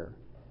here.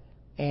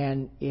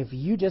 And if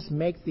you just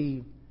make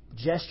the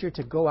gesture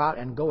to go out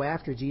and go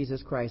after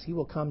Jesus Christ, He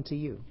will come to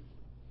you.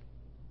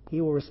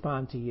 He will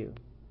respond to you.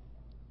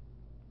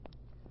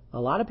 A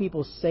lot of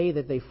people say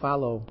that they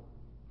follow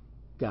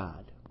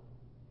God.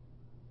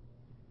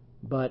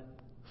 But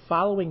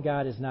following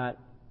God is not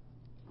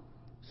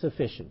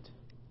sufficient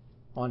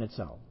on its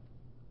own.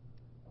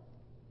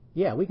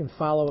 Yeah, we can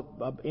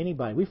follow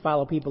anybody. We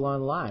follow people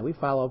online. We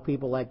follow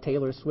people like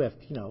Taylor Swift,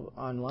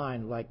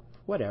 online, like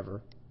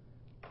whatever.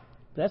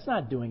 That's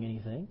not doing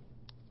anything.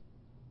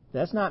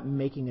 That's not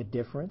making a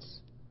difference.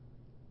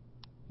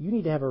 You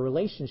need to have a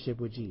relationship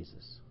with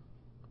Jesus.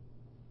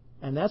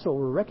 And that's what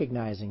we're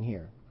recognizing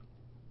here.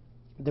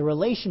 The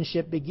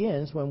relationship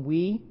begins when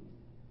we,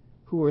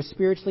 who are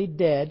spiritually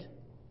dead,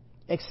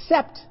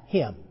 accept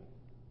Him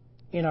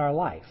in our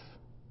life.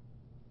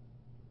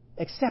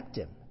 Accept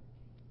Him.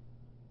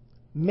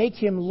 Make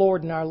Him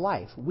Lord in our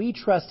life. We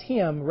trust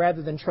Him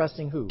rather than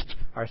trusting who?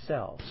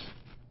 Ourselves.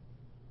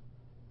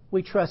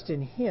 We trust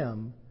in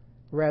Him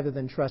rather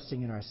than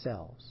trusting in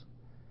ourselves.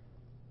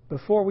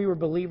 Before we were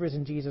believers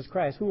in Jesus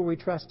Christ, who were we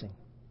trusting?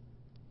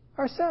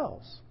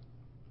 Ourselves.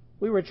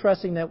 We were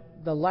trusting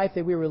that the life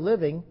that we were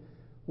living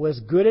was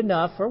good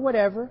enough or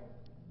whatever.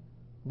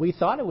 We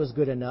thought it was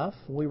good enough.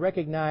 We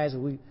recognize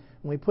when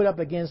we put up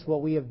against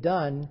what we have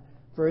done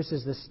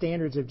versus the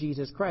standards of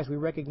Jesus Christ, we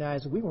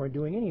recognize we weren't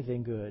doing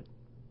anything good.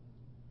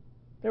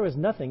 There was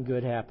nothing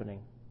good happening.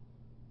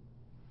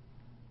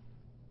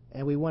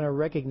 And we want to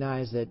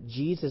recognize that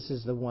Jesus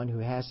is the one who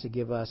has to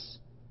give us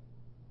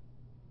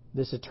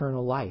this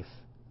eternal life.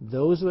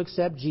 Those who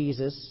accept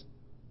Jesus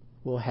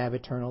will have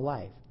eternal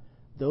life.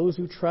 Those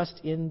who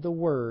trust in the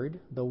Word,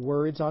 the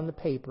words on the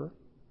paper,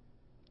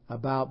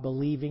 about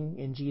believing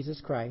in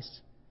Jesus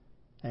Christ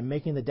and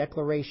making the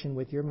declaration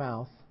with your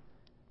mouth,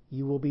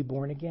 you will be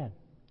born again.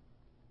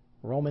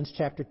 Romans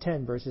chapter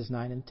 10, verses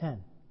 9 and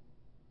 10.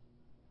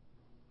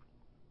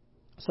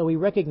 So we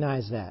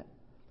recognize that.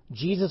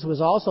 Jesus was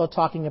also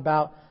talking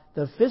about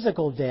the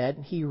physical dead.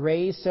 He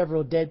raised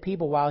several dead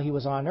people while He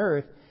was on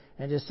earth.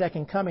 And at His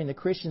second coming, the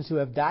Christians who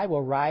have died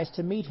will rise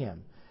to meet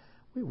Him.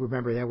 We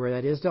remember that where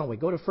that is, don't we?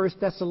 Go to 1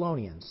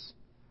 Thessalonians.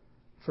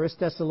 1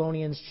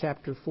 Thessalonians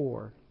chapter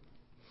 4.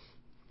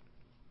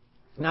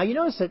 Now, you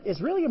notice that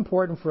it's really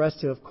important for us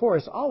to, of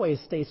course, always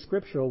stay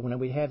scriptural when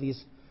we have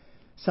these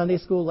Sunday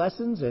school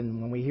lessons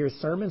and when we hear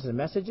sermons and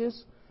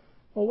messages.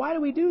 Well, why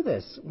do we do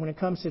this when it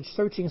comes to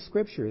searching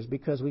Scriptures?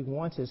 Because we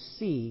want to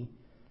see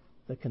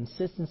the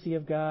consistency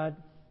of God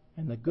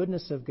and the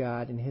goodness of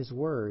God in His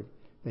Word,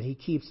 that He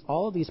keeps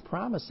all of these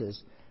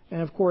promises.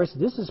 And, of course,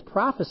 this is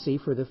prophecy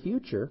for the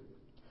future.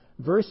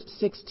 Verse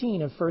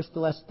 16 of 1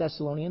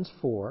 Thessalonians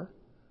 4,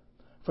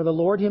 "For the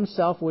Lord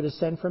Himself would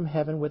ascend from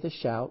heaven with a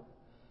shout,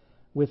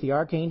 with the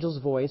archangel's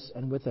voice,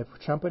 and with the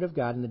trumpet of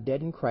God, and the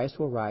dead in Christ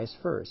will rise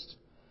first."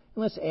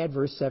 And let's add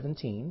verse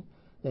 17.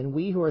 "Then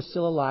we who are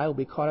still alive will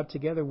be caught up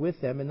together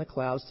with them in the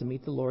clouds to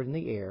meet the Lord in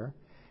the air,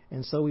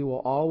 and so we will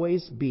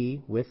always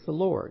be with the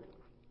Lord.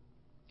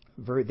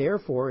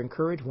 Therefore,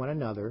 encourage one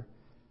another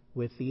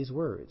with these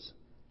words."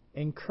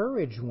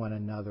 Encourage one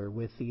another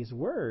with these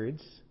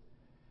words.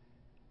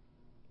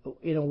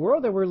 In a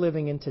world that we're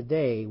living in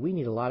today, we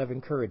need a lot of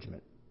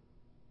encouragement.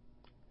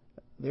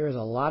 There is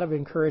a lot of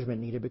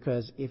encouragement needed,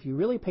 because if you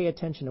really pay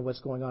attention to what's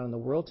going on in the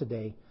world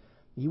today,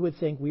 you would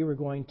think we were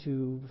going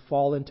to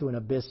fall into an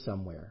abyss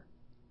somewhere.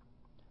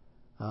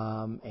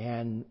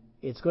 And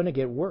it's going to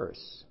get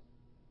worse.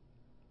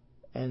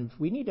 And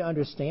we need to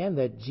understand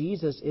that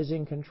Jesus is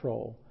in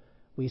control.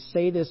 We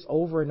say this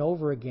over and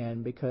over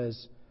again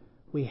because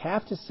we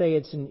have to say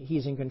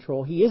He's in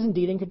control. He is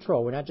indeed in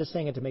control. We're not just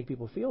saying it to make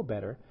people feel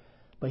better.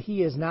 But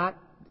He is not.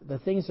 The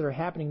things that are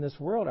happening in this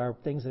world are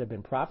things that have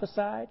been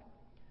prophesied,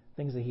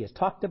 things that He has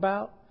talked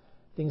about,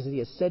 things that He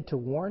has said to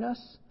warn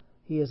us.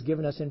 He has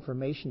given us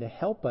information to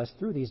help us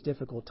through these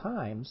difficult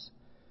times.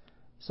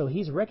 So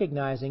He's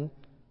recognizing,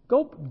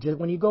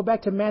 when you go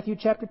back to Matthew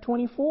chapter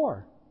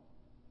 24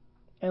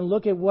 and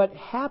look at what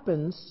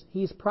happens,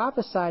 He's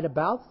prophesied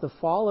about the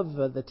fall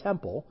of the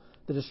temple,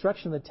 the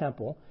destruction of the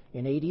temple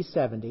in AD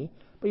 70,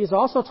 but He's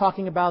also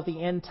talking about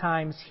the end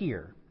times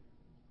here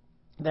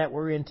that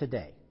we're in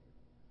today.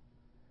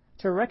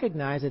 To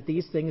recognize that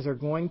these things are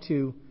going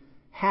to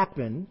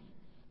happen,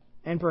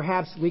 and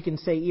perhaps we can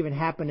say even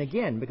happen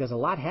again, because a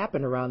lot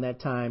happened around that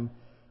time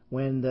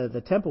when the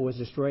temple was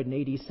destroyed in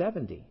AD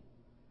 70.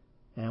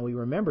 And we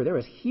remember there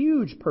was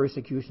huge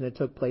persecution that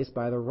took place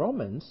by the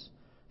Romans,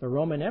 the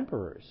Roman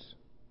emperors.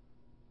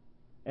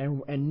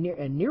 And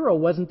Nero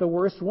wasn't the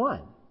worst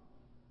one.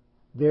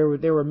 There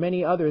were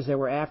many others that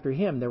were after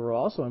him that were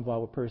also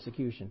involved with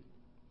persecution.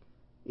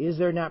 Is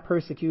there not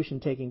persecution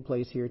taking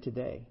place here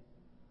today?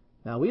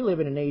 Now, we live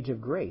in an age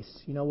of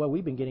grace. You know what?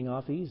 We've been getting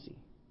off easy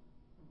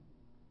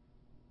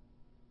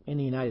in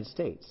the United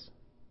States.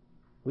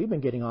 We've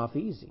been getting off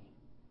easy.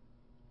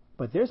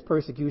 But there's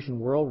persecution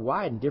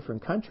worldwide in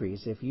different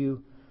countries. If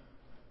you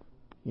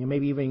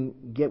maybe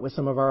even get with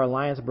some of our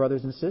alliance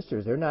brothers and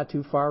sisters, they're not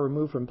too far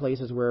removed from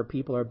places where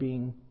people are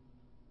being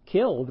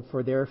killed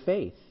for their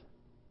faith,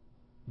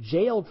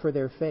 jailed for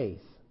their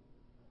faith,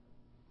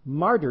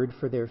 martyred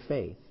for their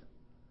faith.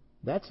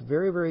 That's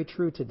very, very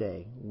true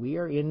today. We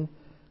are in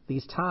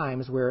these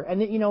times where,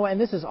 and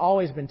this has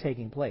always been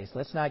taking place.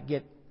 Let's not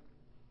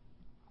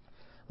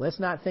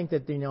think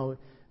that,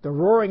 the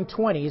roaring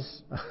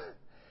 20s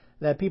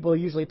that people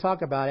usually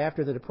talk about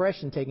after the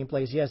Depression taking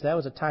place, yes, that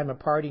was a time of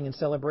partying and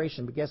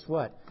celebration, but guess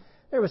what?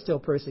 There was still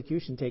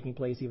persecution taking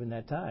place even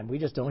that time. We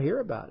just don't hear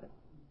about it.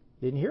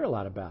 Didn't hear a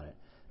lot about it.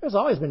 There's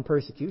always been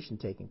persecution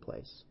taking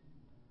place.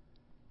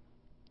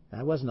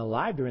 I wasn't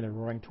alive during the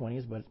Roaring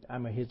 '20s, but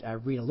I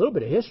read a little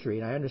bit of history,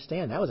 and I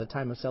understand that was a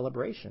time of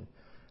celebration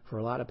for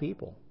a lot of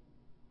people.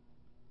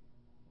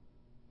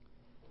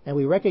 And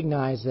we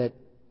recognize that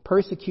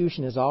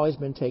persecution has always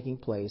been taking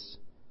place.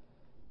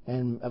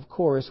 And, of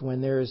course,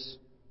 when there's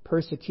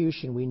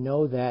persecution, we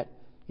know that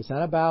it's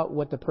not about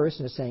what the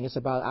person is saying. It's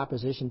about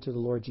opposition to the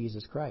Lord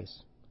Jesus Christ.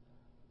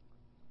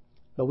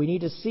 But we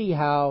need to see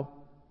how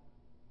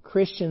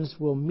Christians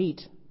will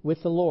meet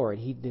with the Lord.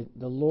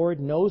 The Lord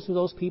knows who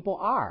those people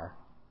are.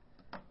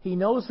 He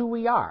knows who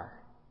we are.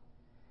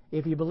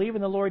 If you believe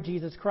in the Lord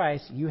Jesus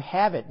Christ, you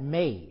have it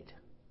made.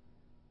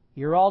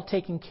 You're all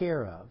taken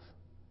care of.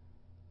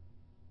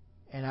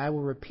 And I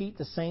will repeat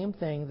the same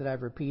thing that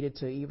I've repeated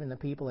to even the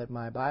people at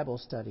my Bible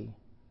study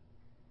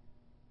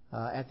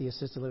at the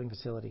assisted living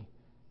facility.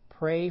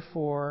 Pray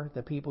for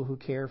the people who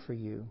care for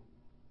you.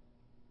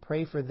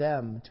 Pray for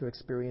them to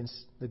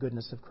experience the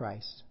goodness of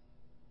Christ.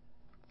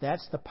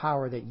 That's the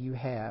power that you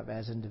have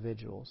as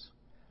individuals.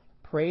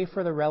 Pray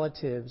for the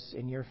relatives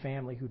in your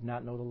family who do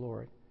not know the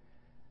Lord.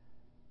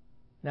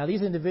 Now,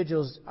 these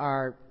individuals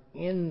are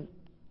in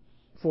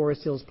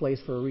Forest Hills Place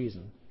for a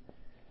reason.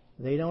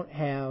 They don't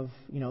have,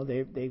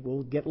 they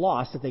will get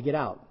lost if they get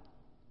out.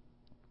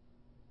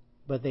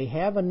 But they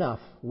have enough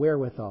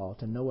wherewithal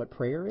to know what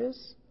prayer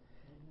is,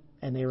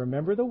 and they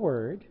remember the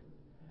Word,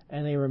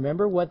 and they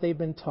remember what they've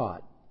been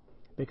taught,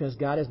 because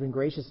God has been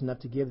gracious enough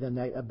to give them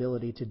that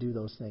ability to do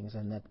those things.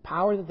 And that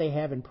power that they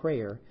have in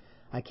prayer,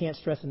 I can't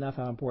stress enough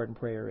how important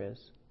prayer is.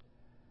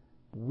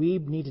 We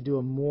need to do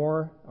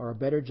a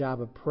better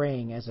job of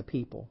praying as a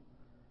people,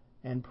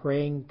 and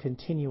praying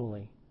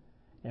continually.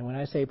 And when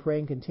I say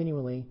praying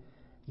continually,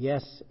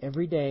 yes,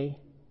 every day,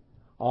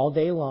 all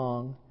day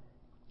long,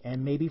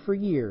 and maybe for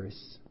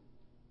years,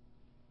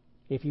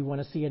 if you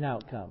want to see an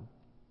outcome,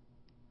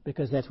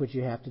 because that's what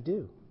you have to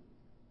do.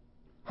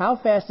 How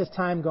fast has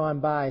time gone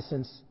by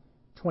since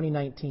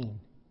 2019?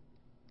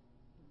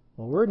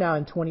 Well, we're now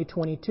in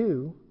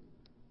 2022,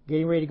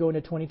 getting ready to go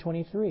into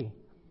 2023.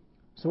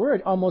 So we're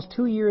at almost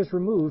 2 years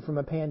removed from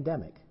a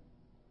pandemic.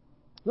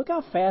 Look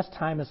how fast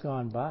time has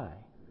gone by.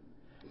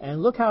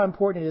 And look how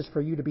important it is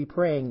for you to be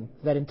praying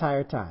that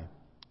entire time.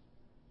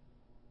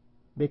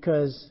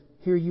 Because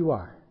here you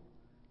are.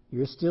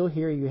 You're still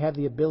here. You have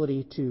the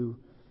ability to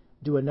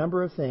do a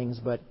number of things,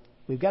 but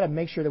we've got to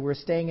make sure that we're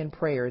staying in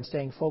prayer and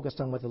staying focused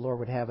on what the Lord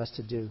would have us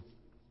to do.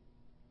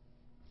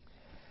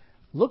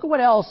 Look at what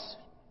else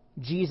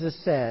Jesus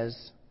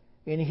says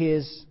in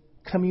his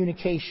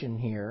communication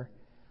here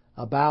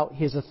about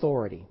his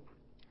authority.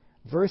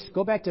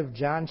 Go back to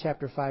John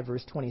chapter 5,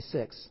 verse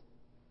 26.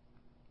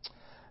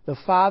 The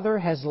Father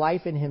has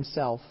life in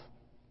himself,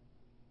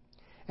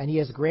 and he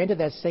has granted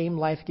that same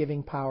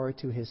life-giving power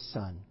to his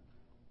Son.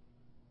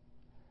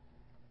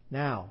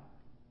 Now,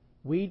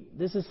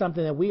 this is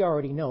something that we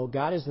already know.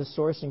 God is the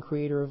source and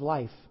creator of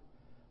life,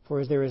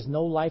 for there is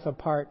no life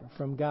apart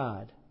from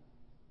God.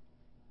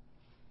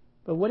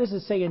 But what does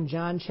it say in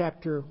John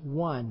chapter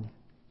 1?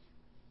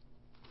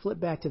 Flip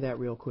back to that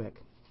real quick.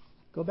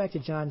 Go back to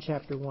John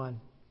chapter 1.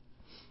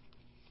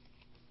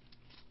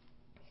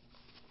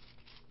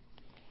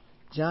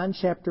 John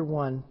chapter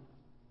 1,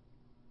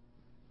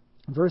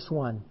 verse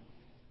 1.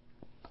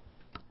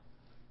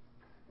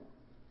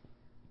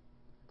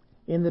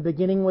 In the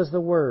beginning was the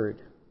Word.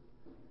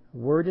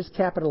 Word is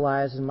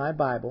capitalized in my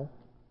Bible.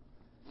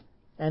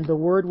 And the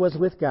Word was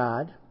with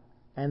God,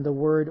 and the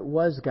Word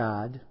was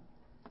God.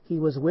 He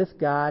was with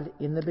God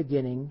in the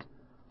beginning.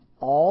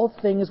 All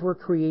things were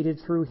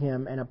created through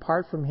him, and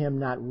apart from him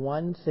not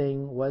one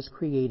thing was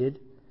created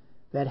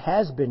that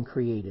has been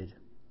created.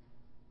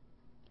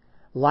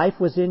 Life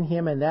was in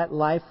him, and that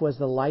life was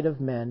the light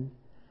of men.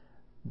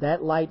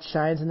 That light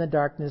shines in the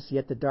darkness,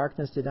 yet the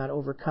darkness did not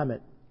overcome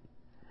it.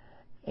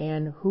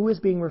 And who is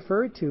being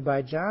referred to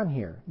by John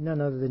here? None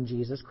other than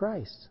Jesus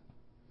Christ.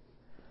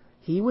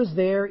 He was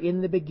there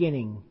in the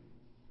beginning.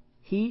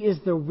 He is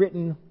the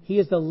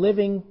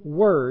living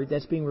Word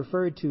that's being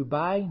referred to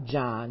by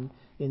John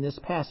in this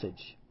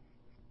passage.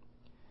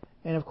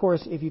 And of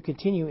course, if you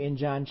continue in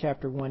John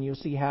chapter 1, you'll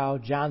see how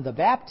John the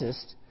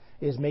Baptist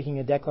is making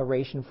a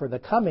declaration for the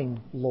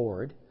coming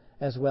Lord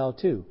as well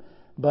too.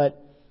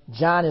 But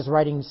John is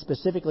writing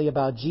specifically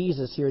about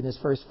Jesus here in his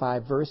first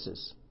 5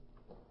 verses.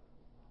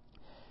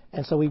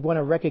 And so we want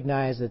to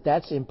recognize that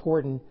that's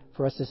important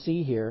for us to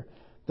see here.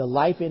 The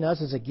life in us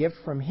is a gift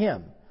from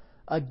him,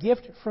 a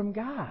gift from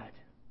God.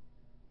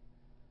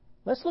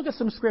 Let's look at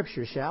some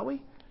scripture, shall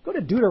we? Go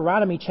to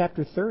Deuteronomy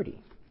chapter 30.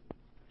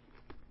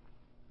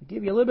 I'll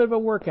give you a little bit of a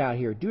workout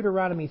here.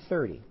 Deuteronomy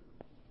 30.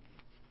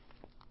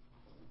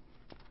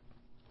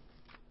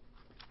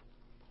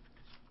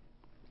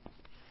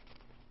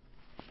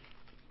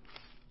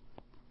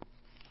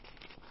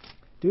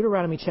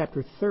 Deuteronomy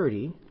chapter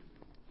 30,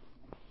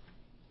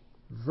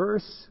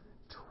 verse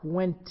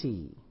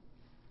 20.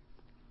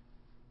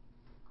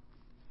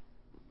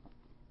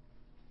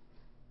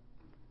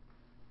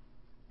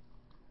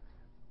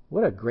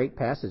 What a great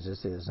passage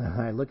this is.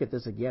 I look at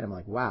this again, I'm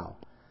like, wow.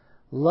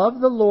 Love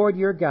the Lord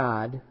your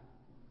God,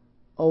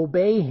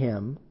 obey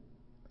him,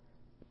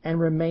 and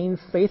remain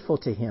faithful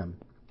to him.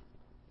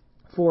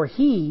 For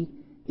he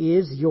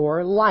is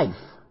your life,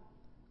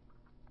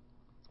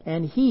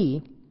 and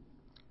he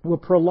will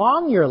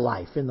prolong your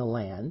life in the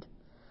land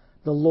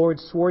the Lord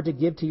swore to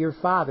give to your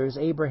fathers,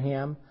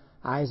 Abraham,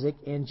 Isaac,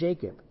 and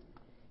Jacob.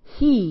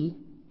 He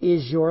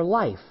is your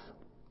life.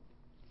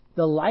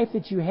 The life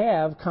that you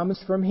have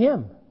comes from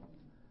him.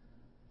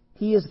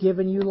 He has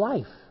given you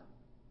life.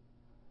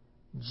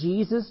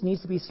 Jesus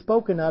needs to be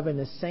spoken of in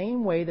the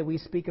same way that we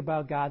speak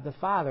about God the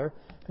Father,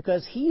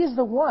 because he is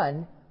the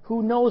one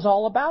who knows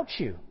all about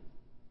you.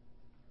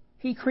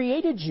 He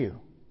created you.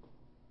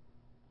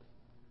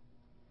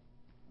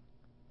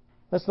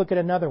 Let's look at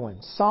another one.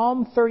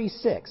 Psalm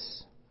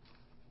 36.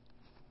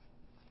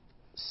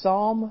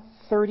 Psalm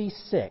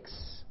 36.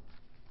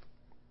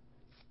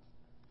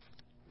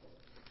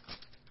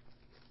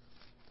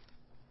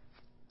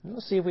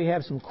 We'll see if we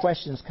have some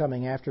questions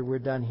coming after we're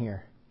done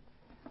here.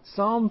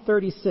 Psalm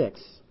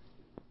 36.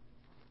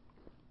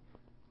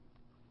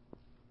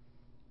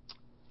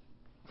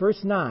 Verse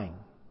 9.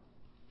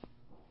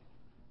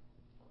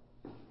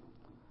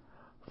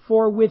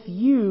 For with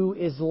you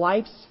is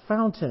life's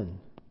fountain.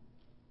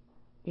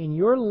 In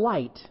your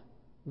light,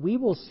 we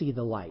will see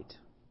the light.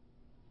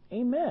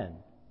 Amen.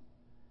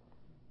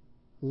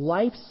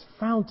 Life's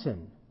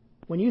fountain.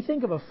 When you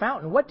think of a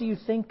fountain, what do you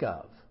think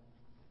of?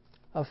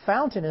 A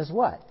fountain is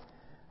what?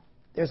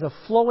 There's a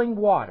flowing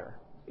water.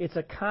 It's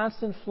a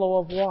constant flow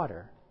of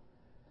water.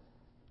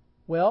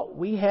 Well,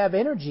 we have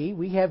energy.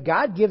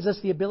 God gives us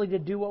the ability to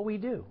do what we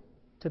do,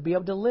 to be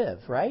able to live,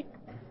 right?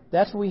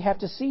 That's what we have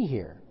to see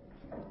here.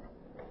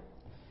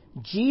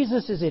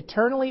 Jesus is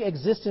eternally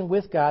existent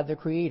with God, the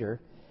Creator.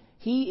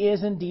 He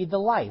is indeed the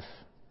life.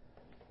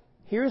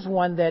 Here's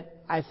one that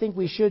I think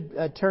we should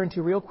turn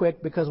to real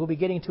quick, because we'll be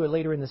getting to it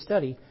later in the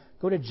study.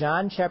 Go to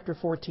John chapter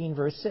 14,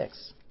 verse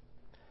 6.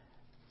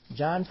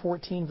 John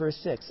 14, verse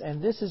 6.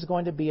 And this is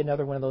going to be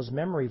another one of those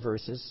memory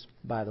verses,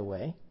 by the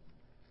way.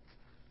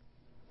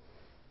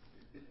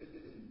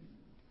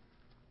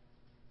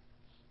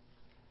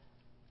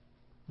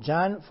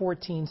 John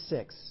 14,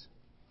 6.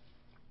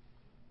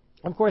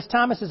 Of course,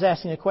 Thomas is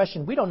asking a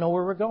question. We don't know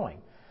where we're going.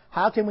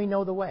 How can we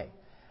know the way?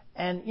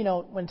 And,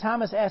 when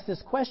Thomas asked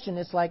this question,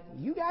 it's like,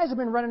 you guys have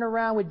been running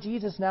around with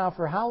Jesus now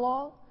for how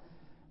long?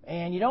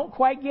 And you don't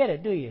quite get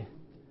it, do you?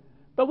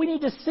 But we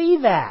need to see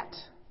that.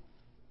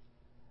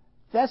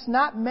 That's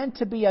not meant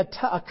to be a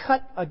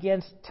cut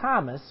against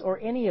Thomas or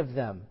any of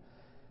them.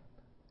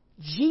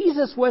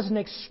 Jesus was an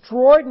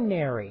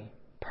extraordinary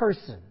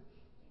person.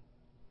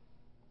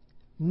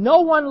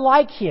 No one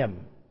like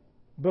him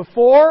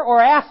before or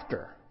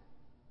after.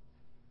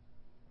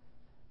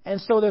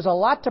 And so there's a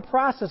lot to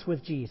process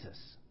with Jesus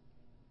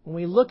when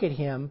we look at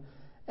him,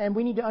 and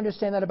we need to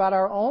understand that about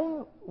our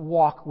own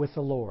walk with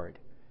the Lord.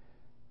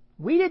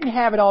 We didn't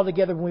have it all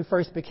together when we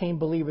first became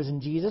believers in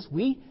Jesus.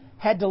 We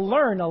had to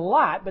learn a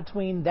lot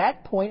between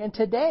that point and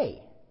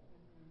today.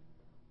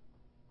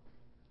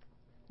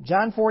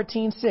 John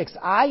 14:6.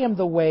 I am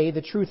the way,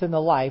 the truth, and the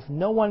life.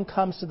 No one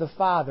comes to the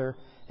Father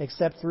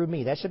except through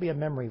me. That should be a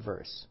memory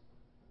verse,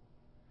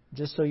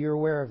 just so you're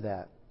aware of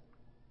that.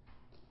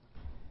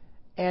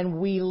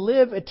 And we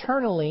live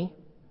eternally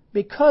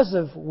because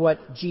of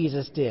what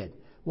Jesus did.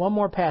 One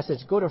more passage.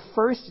 Go to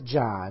 1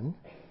 John.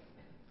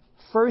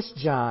 1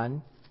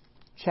 John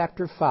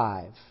chapter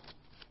 5.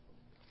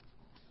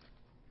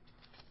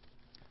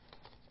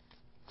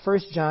 1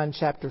 John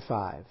chapter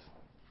 5.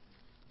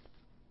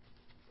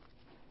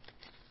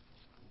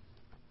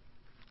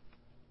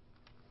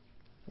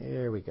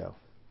 There we go.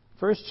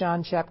 1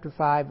 John chapter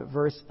 5,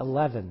 verse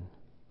 11.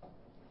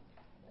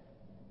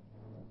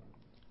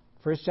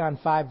 1 John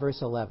 5,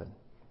 verse 11.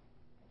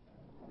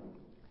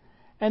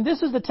 And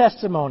this is the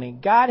testimony.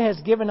 God has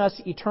given us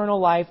eternal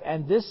life,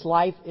 and this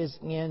life is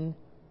in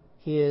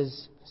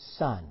his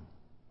Son.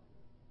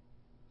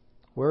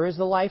 Where is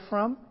the life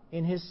from?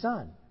 In his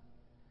Son.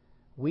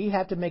 We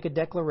have to make a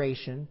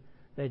declaration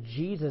that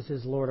Jesus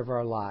is Lord of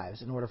our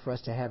lives in order for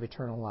us to have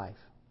eternal life.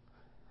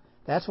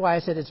 That's why I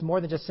said it's more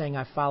than just saying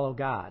I follow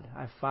God.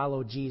 I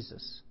follow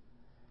Jesus.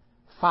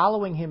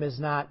 Following him is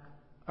not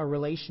a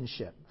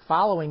relationship.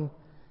 Following,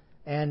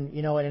 and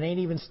it ain't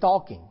even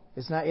stalking.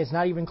 It's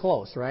not even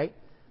close, right?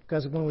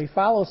 Because when we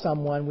follow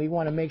someone, we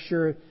want to make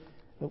sure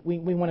we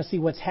want to see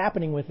what's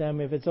happening with them,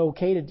 if it's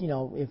okay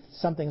to, if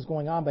something's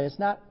going on, but it's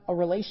not a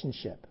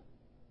relationship.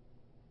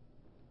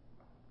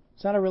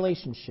 It's not a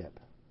relationship.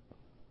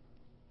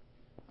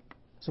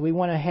 So we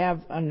want to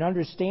have an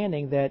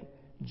understanding that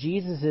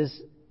Jesus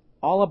is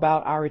all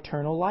about our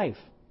eternal life.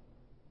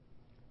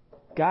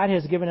 God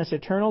has given us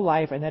eternal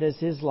life, and that is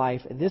his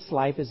life. This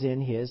life is in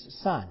his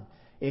Son.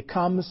 It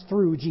comes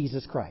through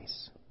Jesus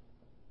Christ.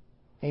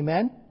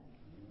 Amen?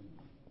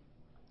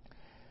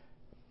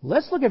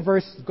 Let's look at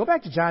go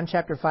back to John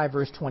chapter 5,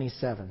 verse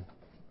 27.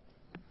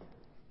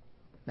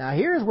 Now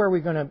here's where we're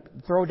going to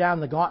throw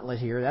down the gauntlet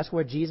here. That's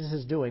what Jesus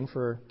is doing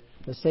for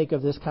the sake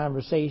of this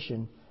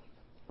conversation.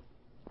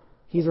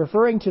 he's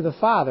referring to the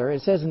Father.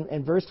 It says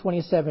in verse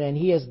 27, and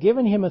he has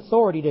given him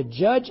authority to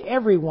judge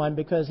everyone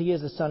because he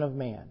is the Son of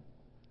Man.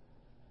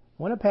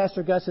 One of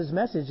Pastor Gus's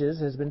messages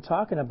has been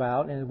talking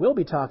about, and will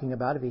be talking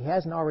about, if he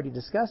hasn't already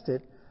discussed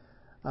it,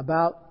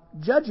 about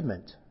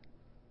judgment.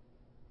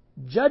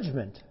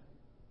 Judgment.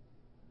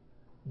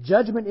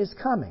 Judgment is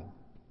coming.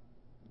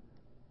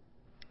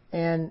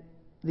 And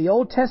the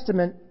Old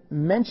Testament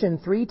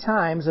mentioned 3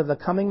 times of the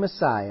coming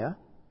Messiah.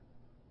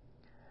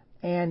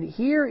 And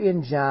here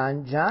in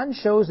John, John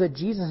shows that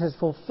Jesus has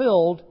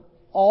fulfilled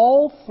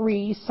all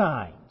 3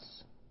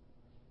 signs.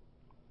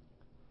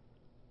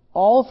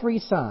 All 3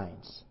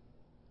 signs.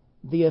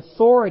 The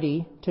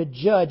authority to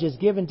judge is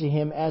given to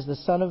him as the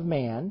Son of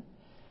Man.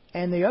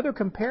 And the other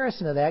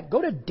comparison of that,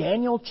 go to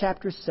Daniel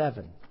chapter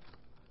 7.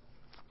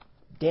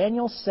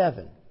 Daniel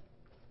 7.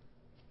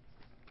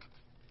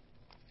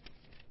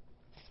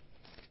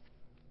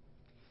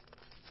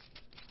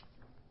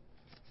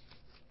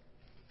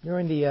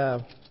 During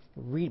the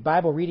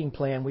Bible reading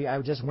plan, I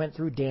just went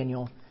through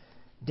Daniel.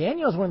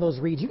 Daniel is one of those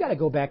reads, you got to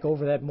go back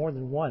over that more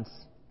than once,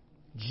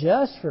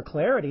 just for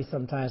clarity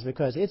sometimes,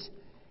 because it's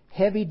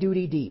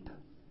heavy-duty deep.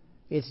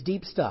 It's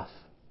deep stuff.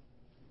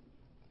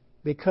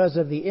 Because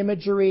of the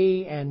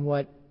imagery and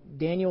what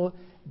Daniel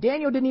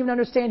didn't even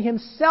understand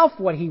himself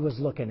what he was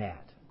looking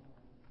at,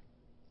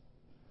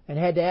 and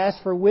had to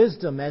ask for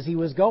wisdom as he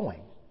was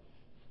going.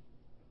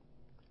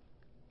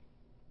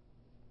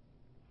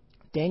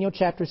 Daniel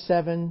chapter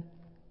 7,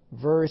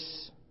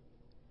 verses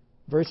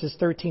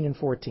 13 and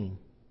 14.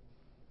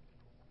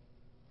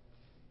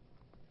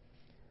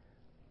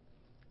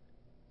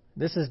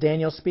 This is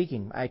Daniel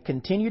speaking. I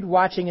continued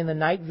watching in the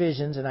night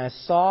visions, and I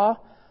saw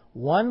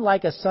one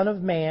like a son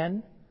of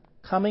man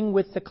coming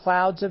with the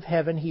clouds of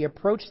heaven. He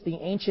approached the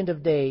Ancient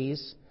of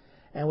Days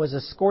and was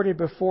escorted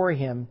before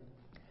him.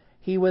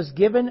 He was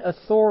given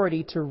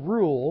authority to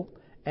rule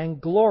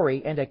and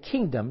glory and a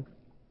kingdom,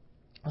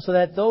 so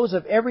that those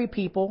of every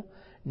people,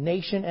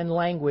 nation, and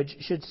language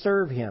should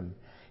serve him.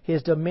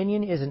 His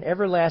dominion is an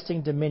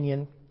everlasting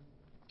dominion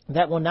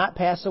that will not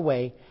pass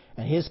away,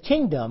 and his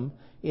kingdom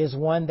is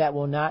one that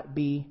will not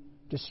be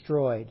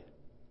destroyed.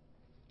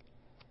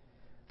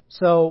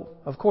 So,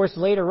 of course,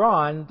 later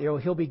on,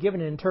 he'll be given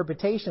an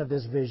interpretation of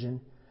this vision.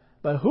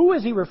 But who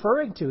is he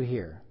referring to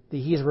here?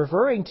 He's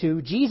referring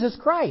to Jesus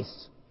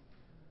Christ.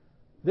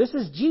 This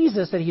is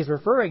Jesus that he's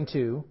referring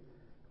to,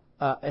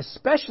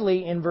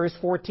 especially in verse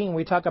 14,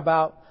 we talk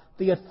about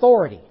the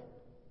authority.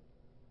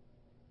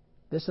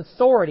 This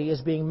authority is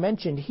being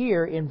mentioned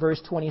here in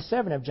verse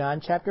 27 of John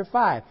chapter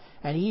 5.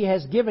 And he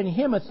has given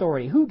him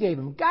authority. Who gave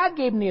him? God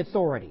gave him the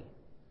authority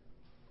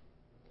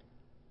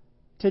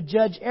to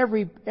judge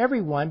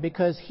everyone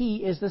because he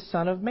is the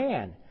Son of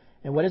Man.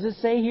 And what does it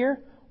say here?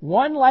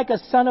 One like a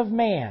son of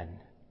man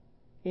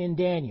in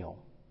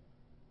Daniel.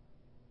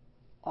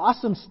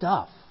 Awesome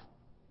stuff.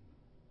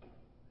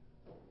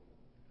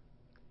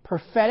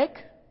 Prophetic,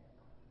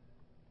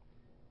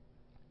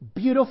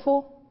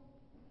 beautiful,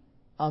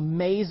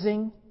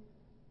 amazing.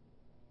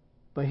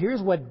 But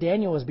here's what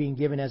Daniel is being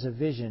given as a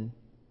vision,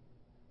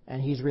 and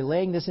he's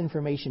relaying this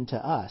information to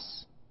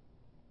us.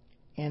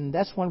 And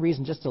that's one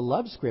reason just to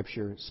love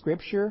Scripture.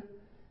 Scripture,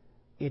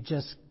 it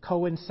just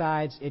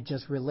coincides, it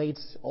just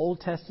relates Old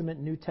Testament,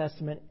 New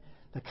Testament.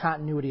 The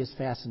continuity is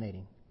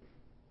fascinating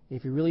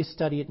if you really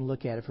study it and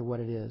look at it for what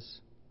it is.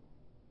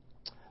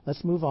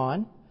 Let's move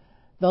on.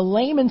 The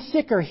lame and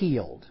sick are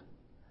healed.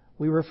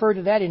 We refer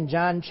to that in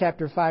John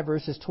chapter 5,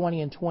 verses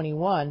 20 and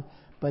 21,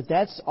 but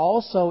that's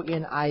also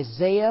in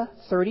Isaiah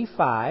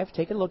 35.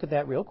 Take a look at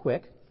that real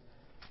quick,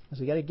 because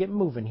we got to get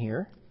moving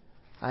here.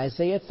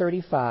 Isaiah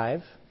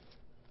 35.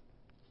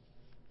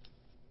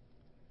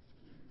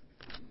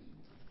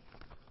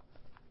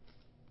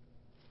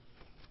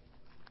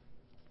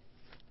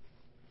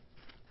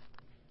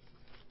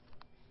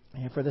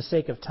 And for the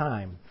sake of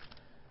time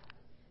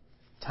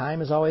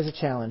is always a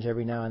challenge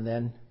every now and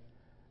then.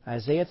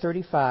 Isaiah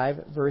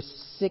 35,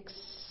 verse 6.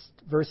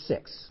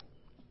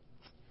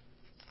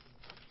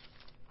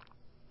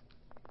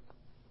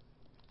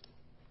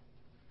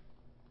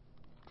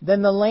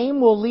 Then the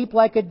lame will leap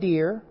like a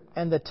deer,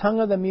 and the tongue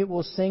of the mute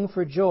will sing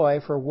for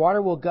joy, for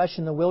water will gush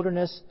in the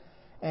wilderness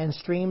and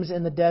streams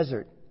in the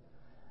desert.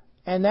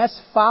 And that's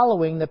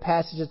following the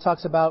passage that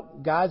talks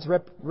about God's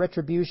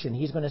retribution.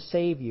 He's going to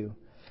save you.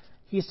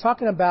 He's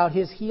talking about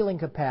his healing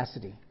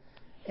capacity.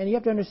 And you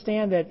have to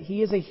understand that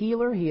he is a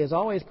healer. He has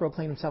always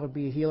proclaimed himself to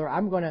be a healer.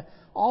 I'm going to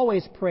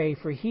always pray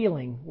for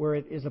healing where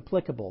it is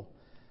applicable.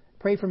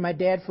 Prayed for my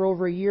dad for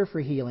over a year for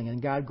healing,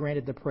 and God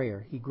granted the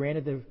prayer. He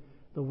granted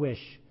the wish.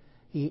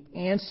 He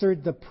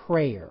answered the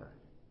prayer.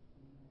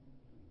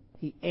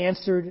 He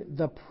answered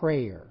the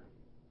prayer.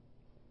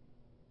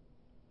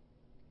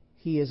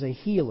 He is a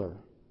healer.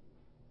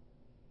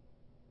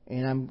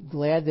 And I'm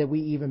glad that we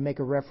even make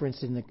a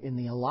reference in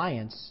the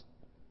alliance.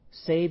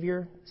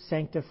 Savior,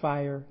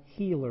 Sanctifier,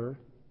 Healer,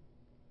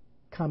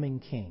 Coming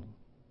King.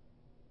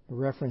 A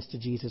reference to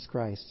Jesus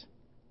Christ.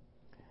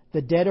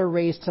 The dead are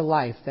raised to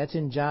life. That's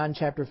in John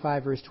chapter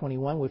 5, verse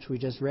 21, which we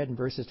just read in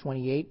verses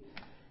 28.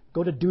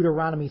 Go to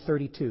Deuteronomy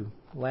 32,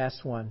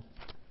 last one,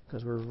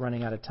 because we're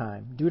running out of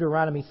time.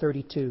 Deuteronomy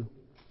 32.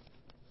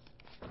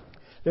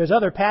 There's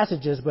other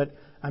passages, but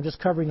I'm just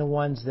covering the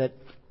ones that,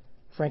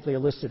 frankly, are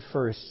listed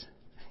first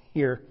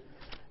here.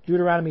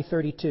 Deuteronomy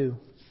 32.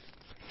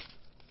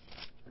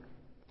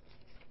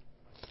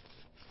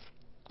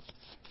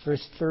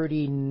 Verse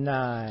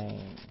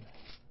 39.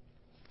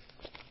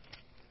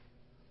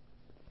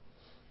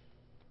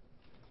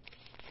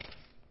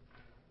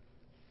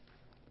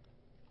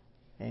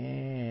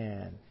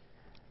 And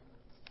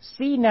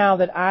see now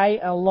that I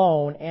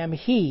alone am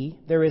He,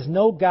 there is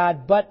no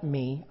God but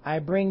me. I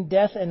bring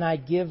death and I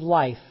give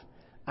life.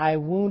 I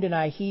wound and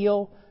I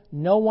heal.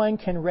 No one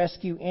can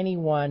rescue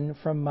anyone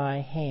from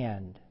my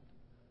hand.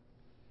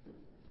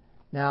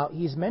 Now,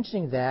 he's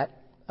mentioning that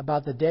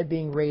about the dead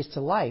being raised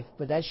to life,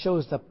 but that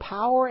shows the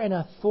power and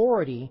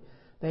authority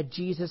that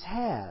Jesus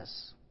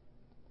has.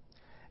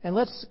 And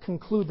let's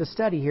conclude the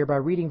study here by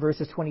reading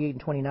verses 28 and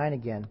 29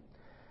 again.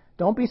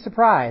 Don't be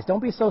surprised.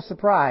 Don't be so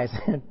surprised.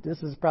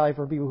 This is probably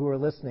for people who are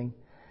listening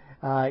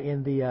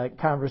in the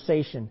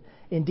conversation.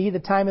 Indeed, the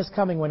time is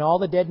coming when all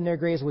the dead in their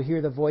graves will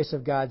hear the voice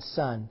of God's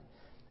Son,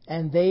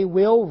 and they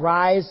will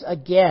rise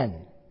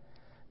again.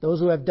 Those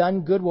who have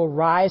done good will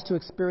rise to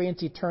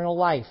experience eternal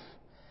life,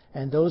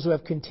 and those who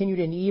have continued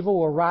in evil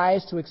will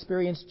rise to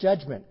experience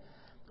judgment.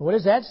 What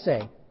does that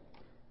say?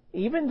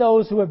 Even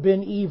those who have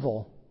been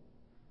evil,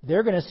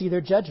 they're going to see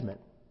their judgment.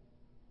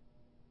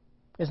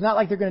 It's not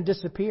like they're going to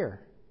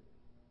disappear.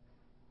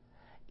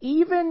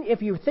 Even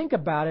if you think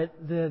about it,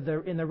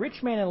 in the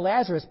rich man and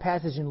Lazarus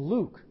passage in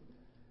Luke,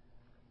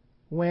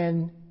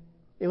 when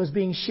it was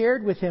being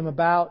shared with him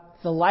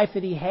about the life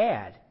that he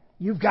had,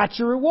 you've got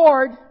your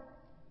reward.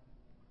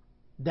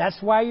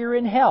 That's why you're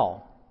in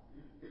hell.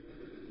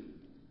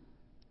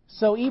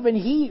 So even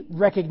he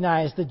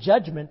recognized the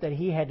judgment that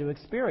he had to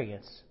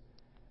experience.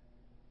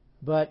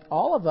 But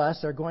all of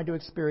us are going to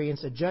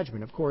experience a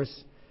judgment. Of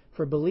course,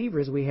 for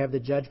believers, we have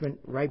the judgment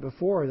right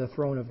before the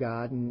throne of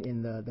God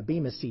in the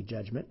Bema Seat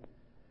judgment.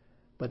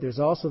 But there's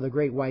also the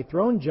great white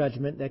throne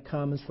judgment that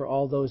comes for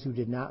all those who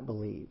did not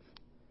believe.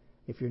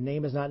 If your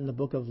name is not in the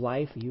book of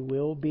life, you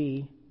will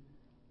be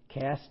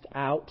cast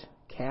out,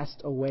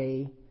 cast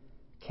away,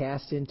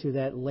 cast into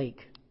that lake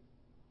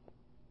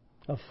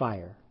of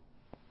fire.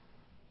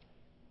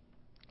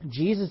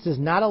 Jesus does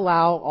not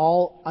allow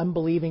all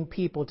unbelieving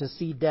people to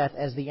see death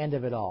as the end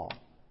of it all.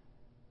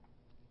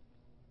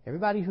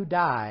 Everybody who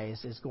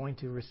dies is going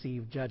to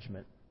receive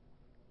judgment,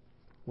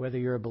 whether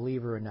you're a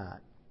believer or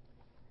not.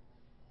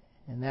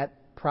 And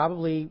that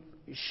probably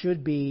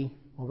should be,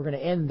 well, we're going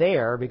to end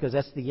there because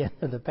that's the end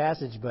of the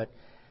passage, but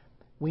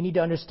we need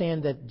to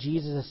understand that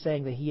Jesus is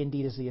saying that He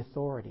indeed is the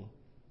authority.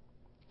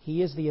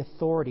 He is the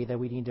authority that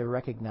we need to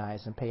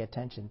recognize and pay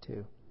attention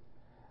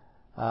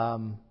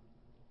to.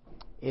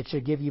 It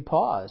should give you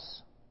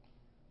pause.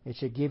 It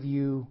should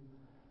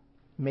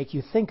make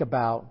you think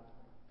about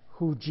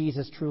who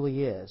Jesus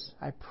truly is.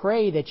 I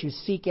pray that you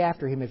seek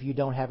after Him if you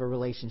don't have a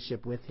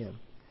relationship with Him.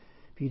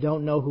 If you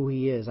don't know who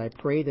He is, I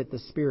pray that the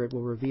Spirit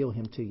will reveal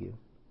Him to you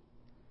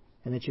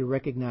and that you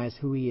recognize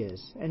who He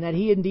is and that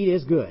He indeed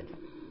is good.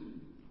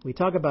 We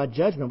talk about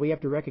judgment. We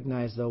have to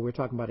recognize, though, we're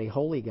talking about a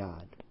holy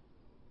God.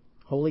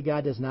 Holy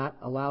God does not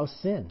allow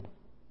sin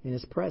in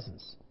His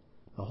presence.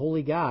 A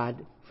holy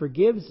God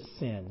forgives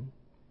sin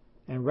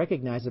and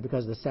recognizes it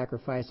because of the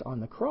sacrifice on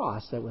the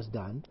cross that was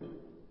done.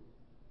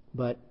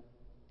 But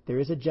there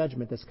is a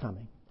judgment that's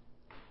coming.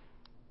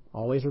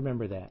 Always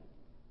remember that.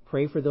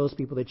 Pray for those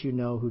people that you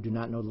know who do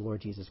not know the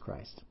Lord Jesus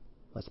Christ.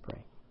 Let's pray.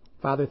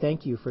 Father,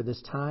 thank you for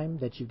this time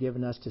that you've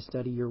given us to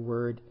study your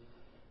word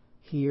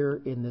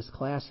here in this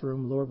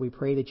classroom. Lord, we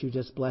pray that you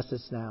just bless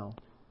us now.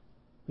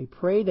 We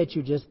pray that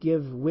you just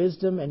give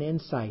wisdom and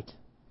insight.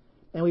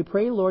 And we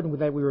pray, Lord,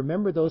 that we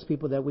remember those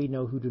people that we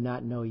know who do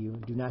not know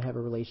you, do not have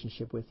a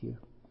relationship with you.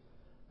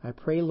 I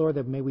pray, Lord,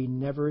 that may we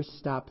never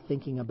stop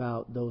thinking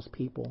about those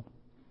people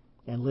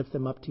and lift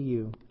them up to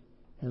you.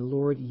 And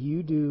Lord,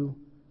 you do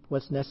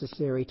what's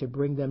necessary to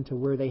bring them to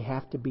where they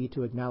have to be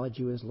to acknowledge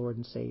you as Lord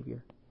and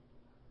Savior.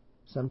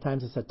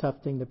 Sometimes it's a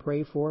tough thing to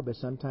pray for, but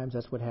sometimes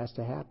that's what has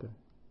to happen.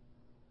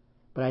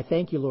 But I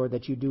thank you, Lord,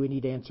 that you do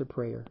indeed answer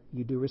prayer.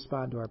 You do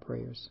respond to our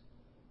prayers.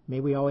 May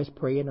we always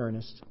pray in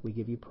earnest. We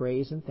give you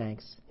praise and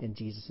thanks in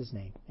Jesus'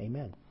 name.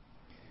 Amen.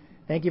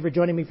 Thank you for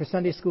joining me for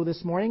Sunday School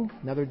this morning.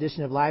 Another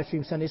edition of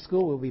Livestream Sunday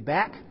School. We'll be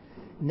back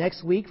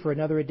next week for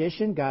another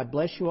edition. God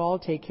bless you all.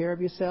 Take care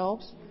of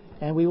yourselves.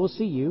 And we will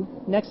see you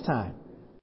next time.